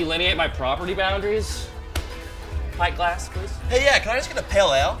Hall to delineate my property boundaries? Pint glass, please. Hey, yeah, can I just get a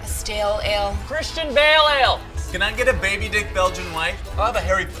pale ale? A stale ale. Christian Bale Ale. Can I get a baby dick Belgian white? I'll have a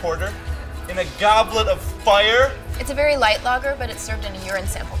Harry Porter. In a goblet of fire? It's a very light lager, but it's served in a urine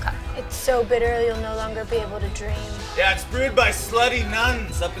sample cup. It's so bitter you'll no longer be able to dream. Yeah, it's brewed by slutty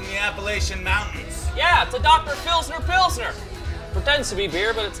nuns up in the Appalachian Mountains. Yeah, it's a Dr. Pilsner. Pretends to be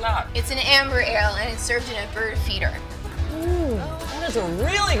beer, but it's not. It's an amber ale, and it's served in a bird feeder. Ooh, that is a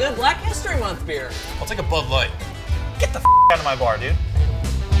really good Black History Month beer. I'll take a Bud Light. Get the out of my bar, dude.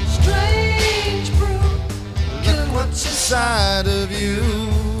 Strange brew, look what's inside of you.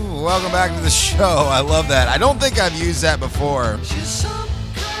 Welcome back to the show. I love that. I don't think I've used that before.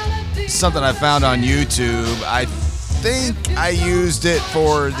 Something I found on YouTube. I think I used it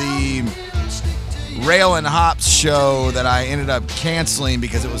for the Rail and Hops show that I ended up canceling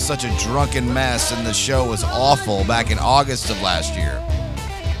because it was such a drunken mess and the show was awful back in August of last year.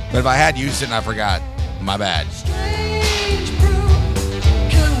 But if I had used it and I forgot, my bad.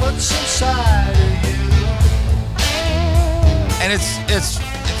 And it's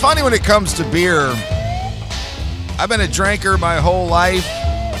funny when it comes to beer. I've been a drinker my whole life,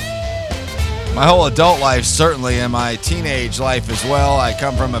 my whole adult life certainly, and my teenage life as well. I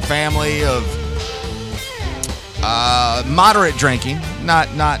come from a family of moderate drinking, not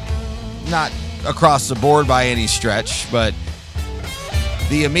across the board by any stretch, but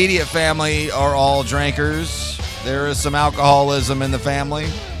the immediate family are all drinkers. There is some alcoholism in the family,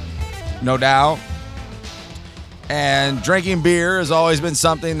 no doubt. And drinking beer has always been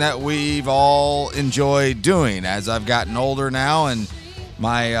something that we've all enjoyed doing. As I've gotten older now and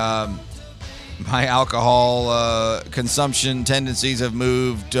my my alcohol consumption tendencies have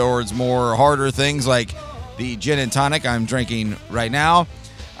moved towards more harder things like the gin and tonic I'm drinking right now,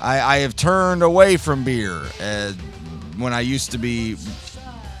 I have turned away from beer. when I used to be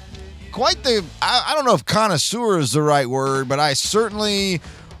quite the, I don't know if connoisseur is the right word, but I certainly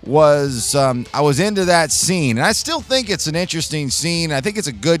was, I was into that scene. And I still think it's an interesting scene. I think it's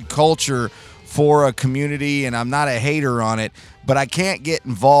a good culture for a community, and I'm not a hater on it, but I can't get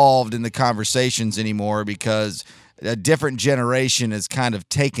involved in the conversations anymore because a different generation has kind of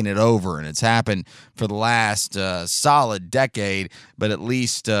taken it over, and it's happened for the last solid decade, but at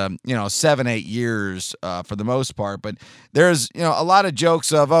least 7-8 years for the most part. But there's a lot of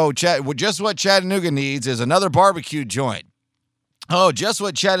jokes of just what Chattanooga needs is another barbecue joint. Oh, just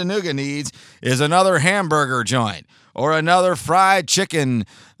what Chattanooga needs is another hamburger joint or another fried chicken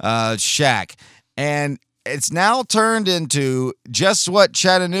shack, and it's now turned into just what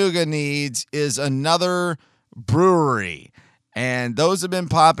Chattanooga needs is another brewery. And those have been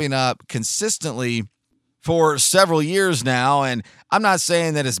popping up consistently for several years now. And I'm not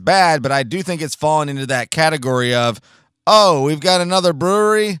saying that it's bad, but I do think it's fallen into that category of, oh, we've got another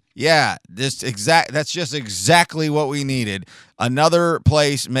brewery. Yeah, that's just exactly what we needed. Another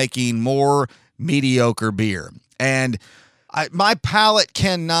place making more mediocre beer. And my palate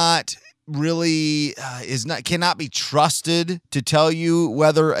cannot really cannot be trusted to tell you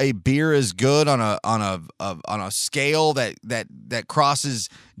whether a beer is good on a scale that crosses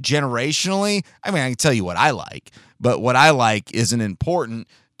generationally. I mean, I can tell you what I like, but what I like isn't important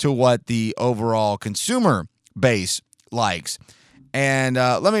to what the overall consumer base likes. And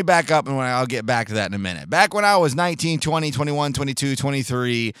let me back up, and I'll get back to that in a minute. Back when I was 19, 20, 21, 22,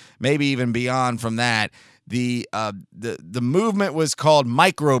 23, maybe even beyond from that, the movement was called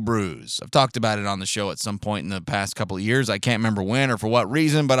microbrews. I've talked about it on the show at some point in the past couple of years. I can't remember when or for what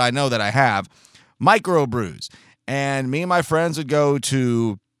reason, but I know that I have. Microbrews. And me and my friends would go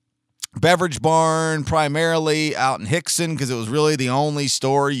to Beverage Barn, primarily out in Hickson, because it was really the only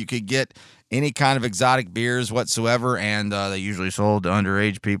store you could get any kind of exotic beers whatsoever, and they usually sold to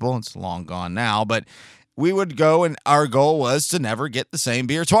underage people. It's long gone now, but we would go, and our goal was to never get the same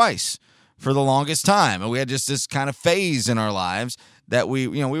beer twice for the longest time. And we had just this kind of phase in our lives that we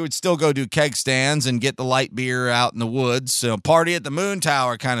would still go do keg stands and get the light beer out in the woods, so party at the Moon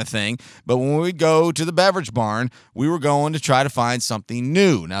Tower kind of thing. But when we'd go to the Beverage Barn, we were going to try to find something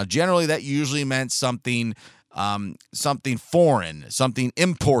new. Now, generally, that usually meant something foreign, something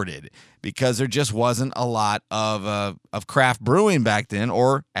imported, because there just wasn't a lot of craft brewing back then,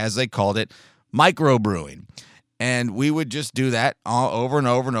 or as they called it, microbrewing. And we would just do that over and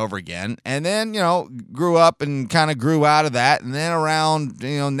over and over again. And then, grew up and kind of grew out of that. And then around,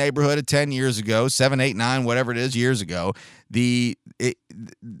 neighborhood of 10 years ago, 7, 8, 9, whatever it is, years ago, the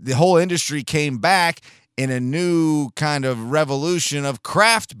whole industry came back in a new kind of revolution of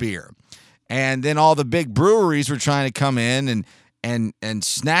craft beer. And then all the big breweries were trying to come in and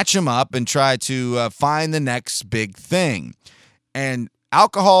snatch them up and try to find the next big thing. And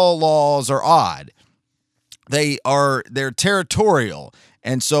alcohol laws are odd. They're territorial.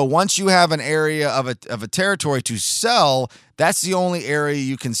 And so once you have an area of a territory to sell, that's the only area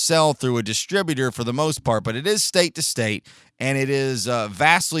you can sell through a distributor for the most part. But it is state to state, and it is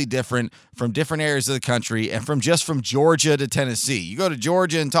vastly different from different areas of the country, and from Georgia to Tennessee. You go to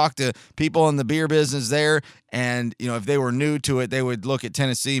Georgia and talk to people in the beer business there, and if they were new to it, they would look at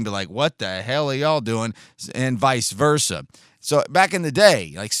Tennessee and be like, "What the hell are y'all doing?" And vice versa. So back in the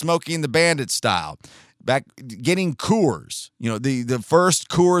day, like Smokey and the Bandit style. Back getting Coors, the first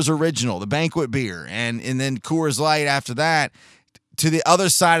Coors Original, the banquet beer, and then Coors Light after that, to the other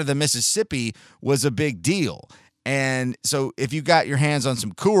side of the Mississippi was a big deal. And so if you got your hands on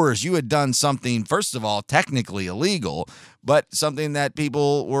some Coors, you had done something, first of all, technically illegal, but something that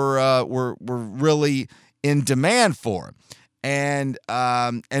people were really in demand for. And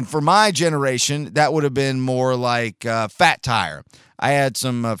for my generation, that would have been more like Fat Tire. I had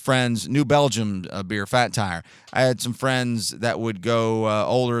some friends, New Belgium beer, Fat Tire. I had some friends that would go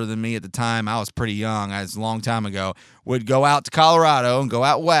older than me at the time. I was pretty young. It was a long time ago. Would go out to Colorado and go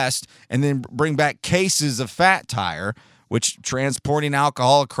out west and then bring back cases of Fat Tire, which transporting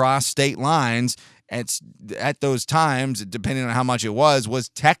alcohol across state lines at those times, depending on how much it was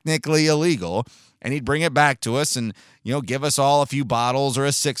technically illegal. And he'd bring it back to us and, give us all a few bottles or a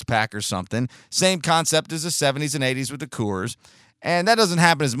 6-pack or something. Same concept as the 70s and 80s with the Coors. And that doesn't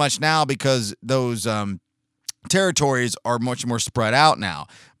happen as much now because those territories are much more spread out now.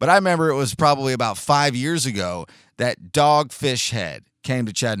 But I remember it was probably about 5 years ago that Dogfish Head came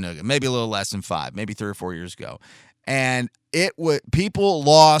to Chattanooga, maybe a little less than 5, maybe 3 or 4 years ago. And people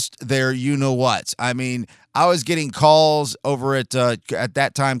lost their you-know-whats. I mean, I was getting calls over at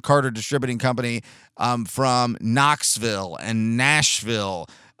that time, Carter Distributing Company, from Knoxville and Nashville,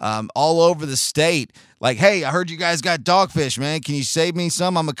 all over the state. Like, hey, I heard you guys got Dogfish, man. Can you save me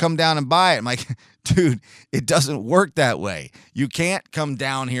some? I'm going to come down and buy it. I'm like, dude, it doesn't work that way. You can't come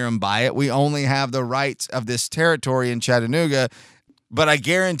down here and buy it. We only have the rights of this territory in Chattanooga. But I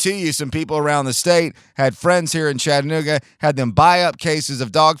guarantee you some people around the state had friends here in Chattanooga, had them buy up cases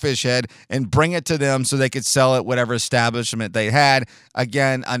of Dogfish Head and bring it to them so they could sell it whatever establishment they had.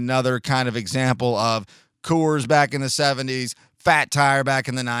 Again, another kind of example of Coors back in the 70s, Fat Tire back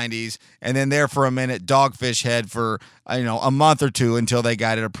in the 90s, and then there for a minute, Dogfish Head for a month or two until they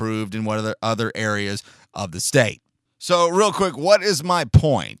got it approved in one of the other areas of the state. So real quick, what is my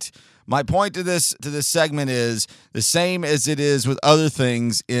point? My point to this segment is the same as it is with other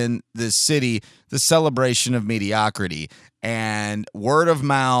things in this city, the celebration of mediocrity and word of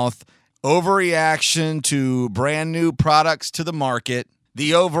mouth, overreaction to brand new products to the market,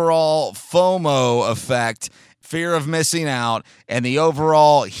 the overall FOMO effect, fear of missing out, and the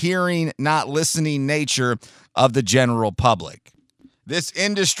overall hearing, not listening nature of the general public. This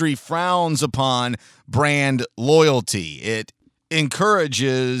industry frowns upon brand loyalty. It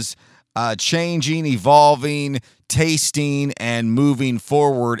encourages changing, evolving, tasting, and moving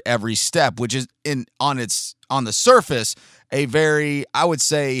forward every step, which is on the surface a very, I would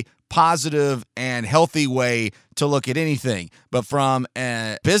say, positive and healthy way to look at anything. But from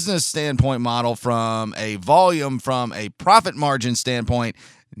a business standpoint model, from a volume, from a profit margin standpoint,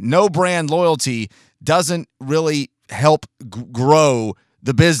 no brand loyalty doesn't really help grow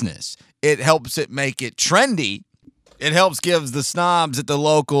the business. It helps it make it trendy. It helps gives the snobs at the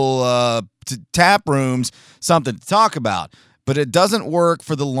local tap rooms something to talk about. But it doesn't work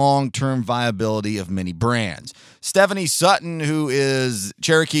for the long-term viability of many brands. Stephanie Sutton, who is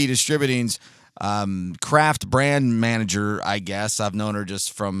Cherokee Distributing's craft brand manager, I guess. I've known her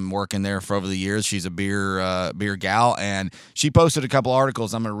just from working there for over the years. She's a beer gal, and she posted a couple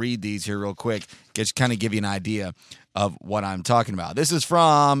articles. I'm going to read these here real quick, just kind of give you an idea of what I'm talking about. This is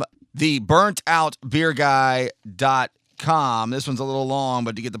from the BurntOutBeerGuy.com. This one's a little long,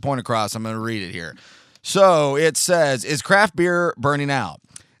 but to get the point across, I'm going to read it here. So it says, is craft beer burning out?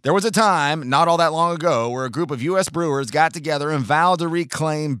 There was a time, not all that long ago, where a group of U.S. brewers got together and vowed to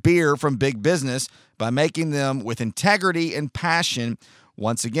reclaim beer from big business by making them with integrity and passion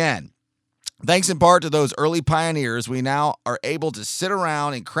once again. Thanks in part to those early pioneers, we now are able to sit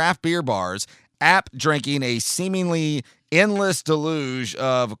around in craft beer bars, drinking a seemingly endless deluge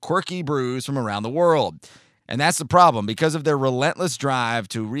of quirky brews from around the world. And that's the problem. Because of their relentless drive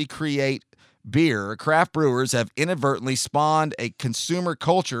to recreate beer, craft brewers have inadvertently spawned a consumer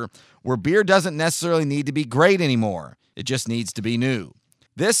culture where beer doesn't necessarily need to be great anymore. It just needs to be new.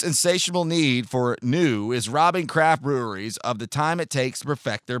 This insatiable need for new is robbing craft breweries of the time it takes to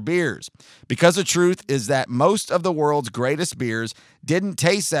perfect their beers. Because the truth is that most of the world's greatest beers didn't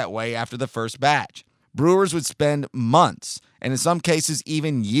taste that way after the first batch. Brewers would spend months, and in some cases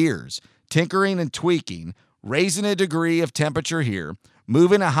even years, tinkering and tweaking, raising a degree of temperature here,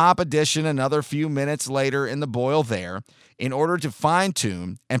 moving a hop addition another few minutes later in the boil there, in order to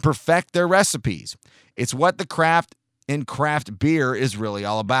fine-tune and perfect their recipes. It's what the craft in craft beer is really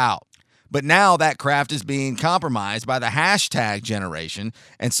all about. But now that craft is being compromised by the hashtag generation,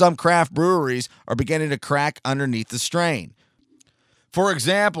 and some craft breweries are beginning to crack underneath the strain. For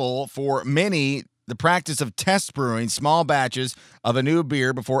example, for many, the practice of test brewing small batches of a new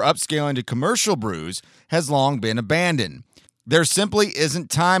beer before upscaling to commercial brews has long been abandoned. There simply isn't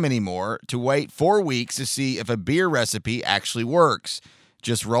time anymore to wait 4 weeks to see if a beer recipe actually works.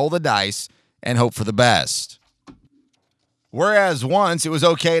 Just roll the dice and hope for the best. Whereas once it was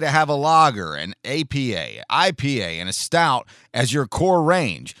okay to have a lager, an APA, IPA, and a stout as your core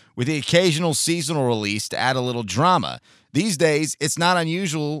range, with the occasional seasonal release to add a little drama, these days it's not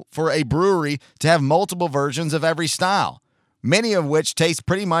unusual for a brewery to have multiple versions of every style, many of which taste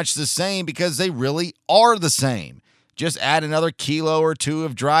pretty much the same because they really are the same. Just add another kilo or two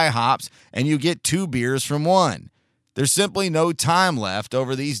of dry hops and you get 2 beers from one. There's simply no time left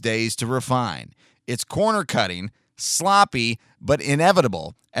over these days to refine. It's corner cutting, sloppy, but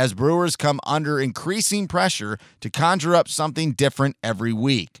inevitable as brewers come under increasing pressure to conjure up something different every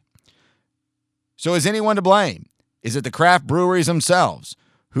week. So is anyone to blame? Is it the craft breweries themselves,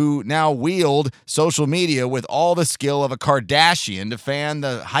 who now wield social media with all the skill of a Kardashian to fan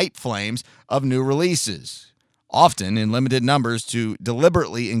the hype flames of new releases, often in limited numbers to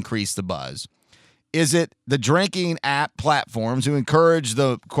deliberately increase the buzz? Is it the drinking app platforms who encourage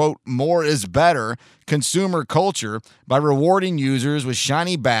the, quote, more is better consumer culture by rewarding users with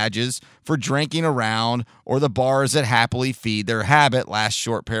shiny badges for drinking around, or the bars that happily feed their habit, last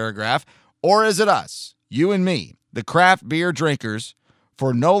short paragraph? Or is it us, you and me, the craft beer drinkers,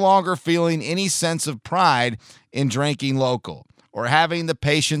 for no longer feeling any sense of pride in drinking local or having the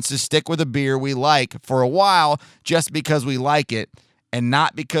patience to stick with a beer we like for a while just because we like it and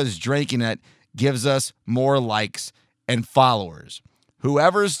not because drinking it gives us more likes and followers.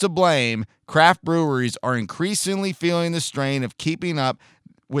 Whoever's to blame, craft breweries are increasingly feeling the strain of keeping up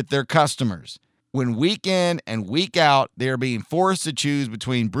with their customers. When week in and week out, they are being forced to choose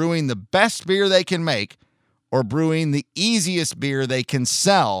between brewing the best beer they can make or brewing the easiest beer they can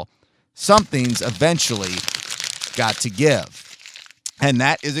sell, something's eventually got to give. And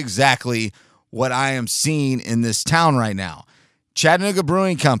that is exactly what I am seeing in this town right now. Chattanooga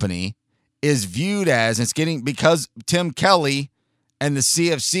Brewing Company is viewed as, it's getting, because Tim Kelly and the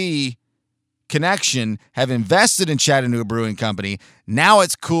CFC connection have invested in Chattanooga Brewing Company, now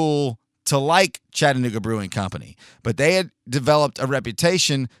it's cool to like Chattanooga Brewing Company. But they had developed a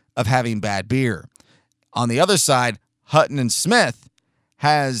reputation of having bad beer. On the other side, Hutton and Smith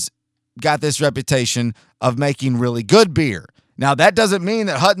has got this reputation of making really good beer. Now, that doesn't mean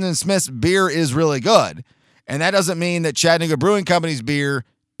that Hutton and Smith's beer is really good, and that doesn't mean that Chattanooga Brewing Company's beer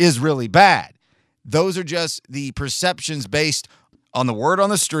is really bad. Those are just the perceptions based on the word on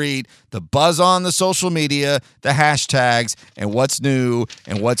the street, the buzz on the social media, the hashtags, and what's new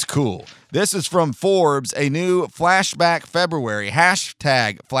and what's cool. This is from Forbes. A new Flashback February,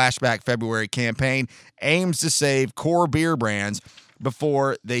 hashtag Flashback February campaign aims to save core beer brands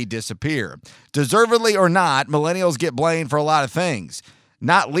before they disappear. Deservedly or not, millennials get blamed for a lot of things,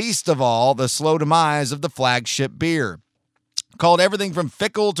 not least of all the slow demise of the flagship beer. Called everything from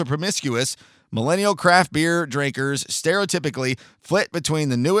fickle to promiscuous, millennial craft beer drinkers stereotypically flit between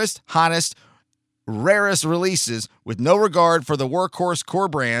the newest, hottest, rarest releases with no regard for the workhorse core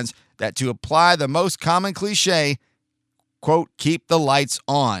brands that, to apply the most common cliche, quote, keep the lights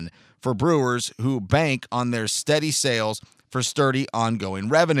on for brewers who bank on their steady sales for sturdy ongoing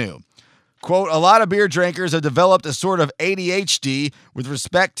revenue. Quote, a lot of beer drinkers have developed a sort of ADHD with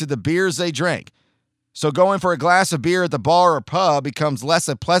respect to the beers they drink. So going for a glass of beer at the bar or pub becomes less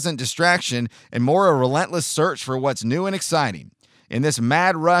a pleasant distraction and more a relentless search for what's new and exciting. In this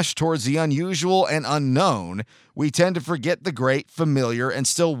mad rush towards the unusual and unknown, we tend to forget the great, familiar, and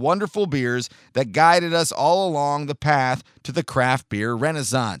still wonderful beers that guided us all along the path to the craft beer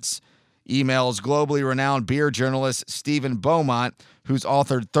renaissance. Emails globally renowned beer journalist Stephen Beaumont, who's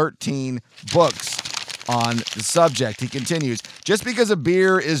authored 13 books on the subject. He continues, just because a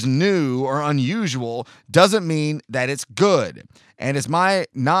beer is new or unusual doesn't mean that it's good. And it's my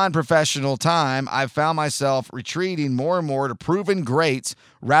non-professional time, I've found myself retreating more and more to proven greats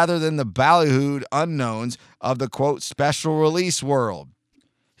rather than the ballyhooed unknowns of the, quote, special release world.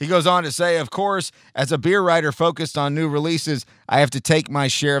 He goes on to say, of course, as a beer writer focused on new releases, I have to take my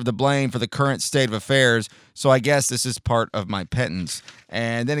share of the blame for the current state of affairs, so I guess this is part of my penance.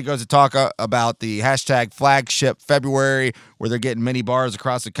 And then he goes to talk about the hashtag Flagship February, where they're getting many bars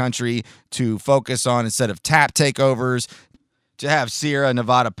across the country to focus on, instead of tap takeovers, to have Sierra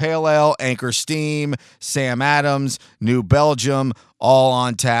Nevada Pale Ale, Anchor Steam, Sam Adams, New Belgium, all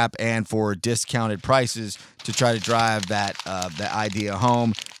on tap and for discounted prices to try to drive that idea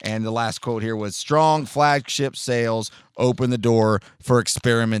home. And the last quote here was, strong flagship sales open the door for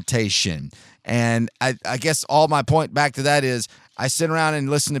experimentation. And I guess all my point back to that is, I sit around and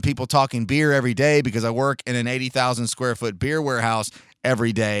listen to people talking beer every day because I work in an 80,000 square foot beer warehouse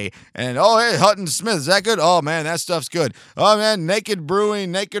every day. And, oh, hey, Hutton Smith, is that good? Oh, man, that stuff's good. Oh, man, Naked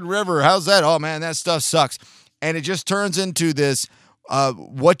Brewing, Naked River, how's that? Oh, man, that stuff sucks. And it just turns into this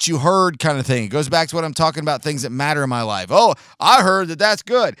what you heard kind of thing. It goes back to what I'm talking about, things that matter in my life. Oh, I heard that that's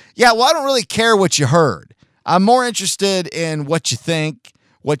good. Yeah, well, I don't really care what you heard. I'm more interested in what you think,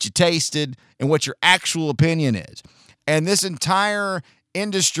 what you tasted, and what your actual opinion is. And this entire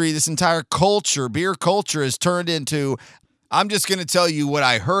industry, this entire culture, beer culture, has turned into, I'm just going to tell you what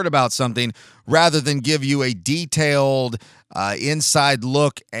I heard about something rather than give you a detailed inside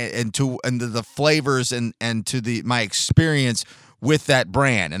look into the flavors and to my experience with that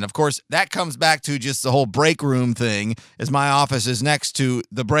brand. And of course, that comes back to just the whole break room thing, as my office is next to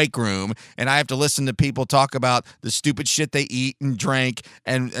the break room, and I have to listen to people talk about the stupid shit they eat and drink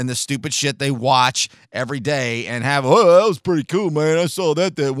and the stupid shit they watch every day and have, oh, that was pretty cool, man. I saw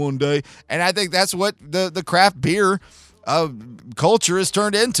that one day. And I think that's what the craft beer culture is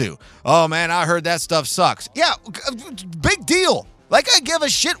turned into. Oh, man, I heard that stuff sucks. Yeah, big deal. Like, I give a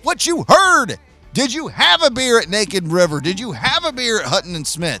shit what you heard. Did you have a beer at Naked River? Did you have a beer at Hutton and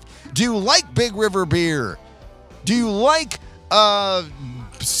Smith? Do you like Big River beer? Do you like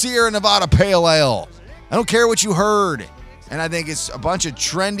Sierra Nevada Pale Ale? I don't care what you heard. And I think it's a bunch of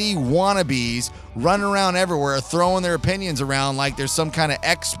trendy wannabes running around everywhere, throwing their opinions around like there's some kind of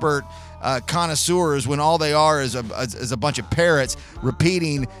expert connoisseurs when all they are is a bunch of parrots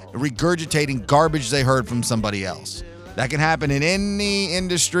regurgitating garbage they heard from somebody else. That can happen in any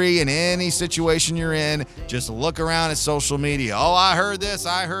industry, in any situation you're in. Just look around at social media. Oh, I heard this,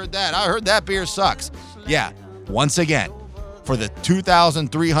 I heard that. I heard that beer sucks. Yeah, once again, for the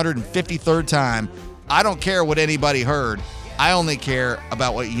 2,353rd time, I don't care what anybody heard. I only care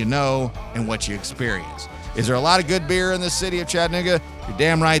about what you know and what you experience. Is there a lot of good beer in the city of Chattanooga? You're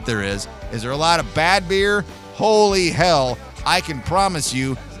damn right there is. Is there a lot of bad beer? Holy hell, I can promise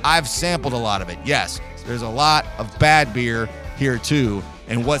you I've sampled a lot of it. Yes, there's a lot of bad beer here too.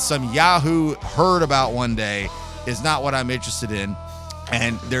 And what some Yahoo heard about one day is not what I'm interested in.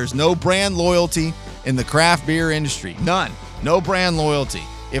 And there's no brand loyalty in the craft beer industry. None. No brand loyalty.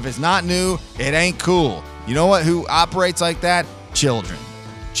 If it's not new, it ain't cool. You know what? Who operates like that? Children.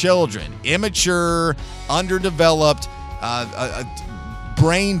 Immature, underdeveloped,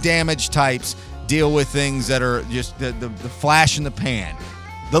 brain damage types deal with things that are just the flash in the pan.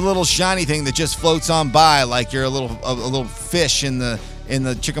 The little shiny thing that just floats on by like you're a little fish in the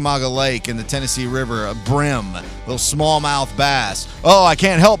Chickamauga Lake, in the Tennessee River, a brim, little smallmouth bass. Oh, I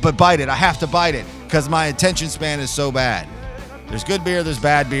can't help but bite it. I have to bite it because my attention span is so bad. There's good beer, there's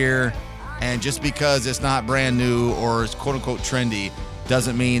bad beer, and just because it's not brand new or it's quote-unquote trendy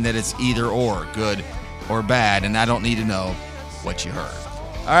doesn't mean that it's either or, good or bad, and I don't need to know what you heard.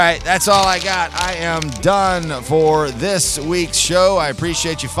 All right, that's all I got. I am done for this week's show. I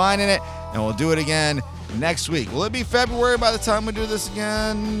appreciate you finding it, and we'll do it again next week. Will it be February by the time we do this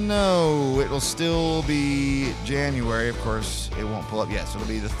again? No, it'll still be January. Of course, it won't pull up yet, so it'll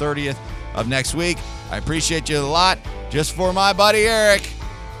be the 30th of next week. I appreciate you a lot. Just for my buddy Eric,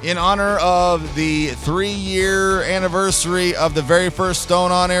 in honor of the 3-year anniversary of the very first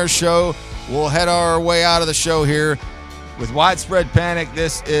Stone On Air show, we'll head our way out of the show here with Widespread Panic.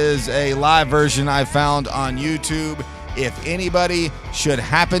 This is a live version I found on YouTube. If anybody should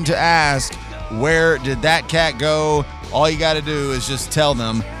happen to ask, where did that cat go? All you got to do is just tell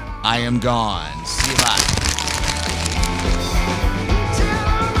them, I am gone. See you later.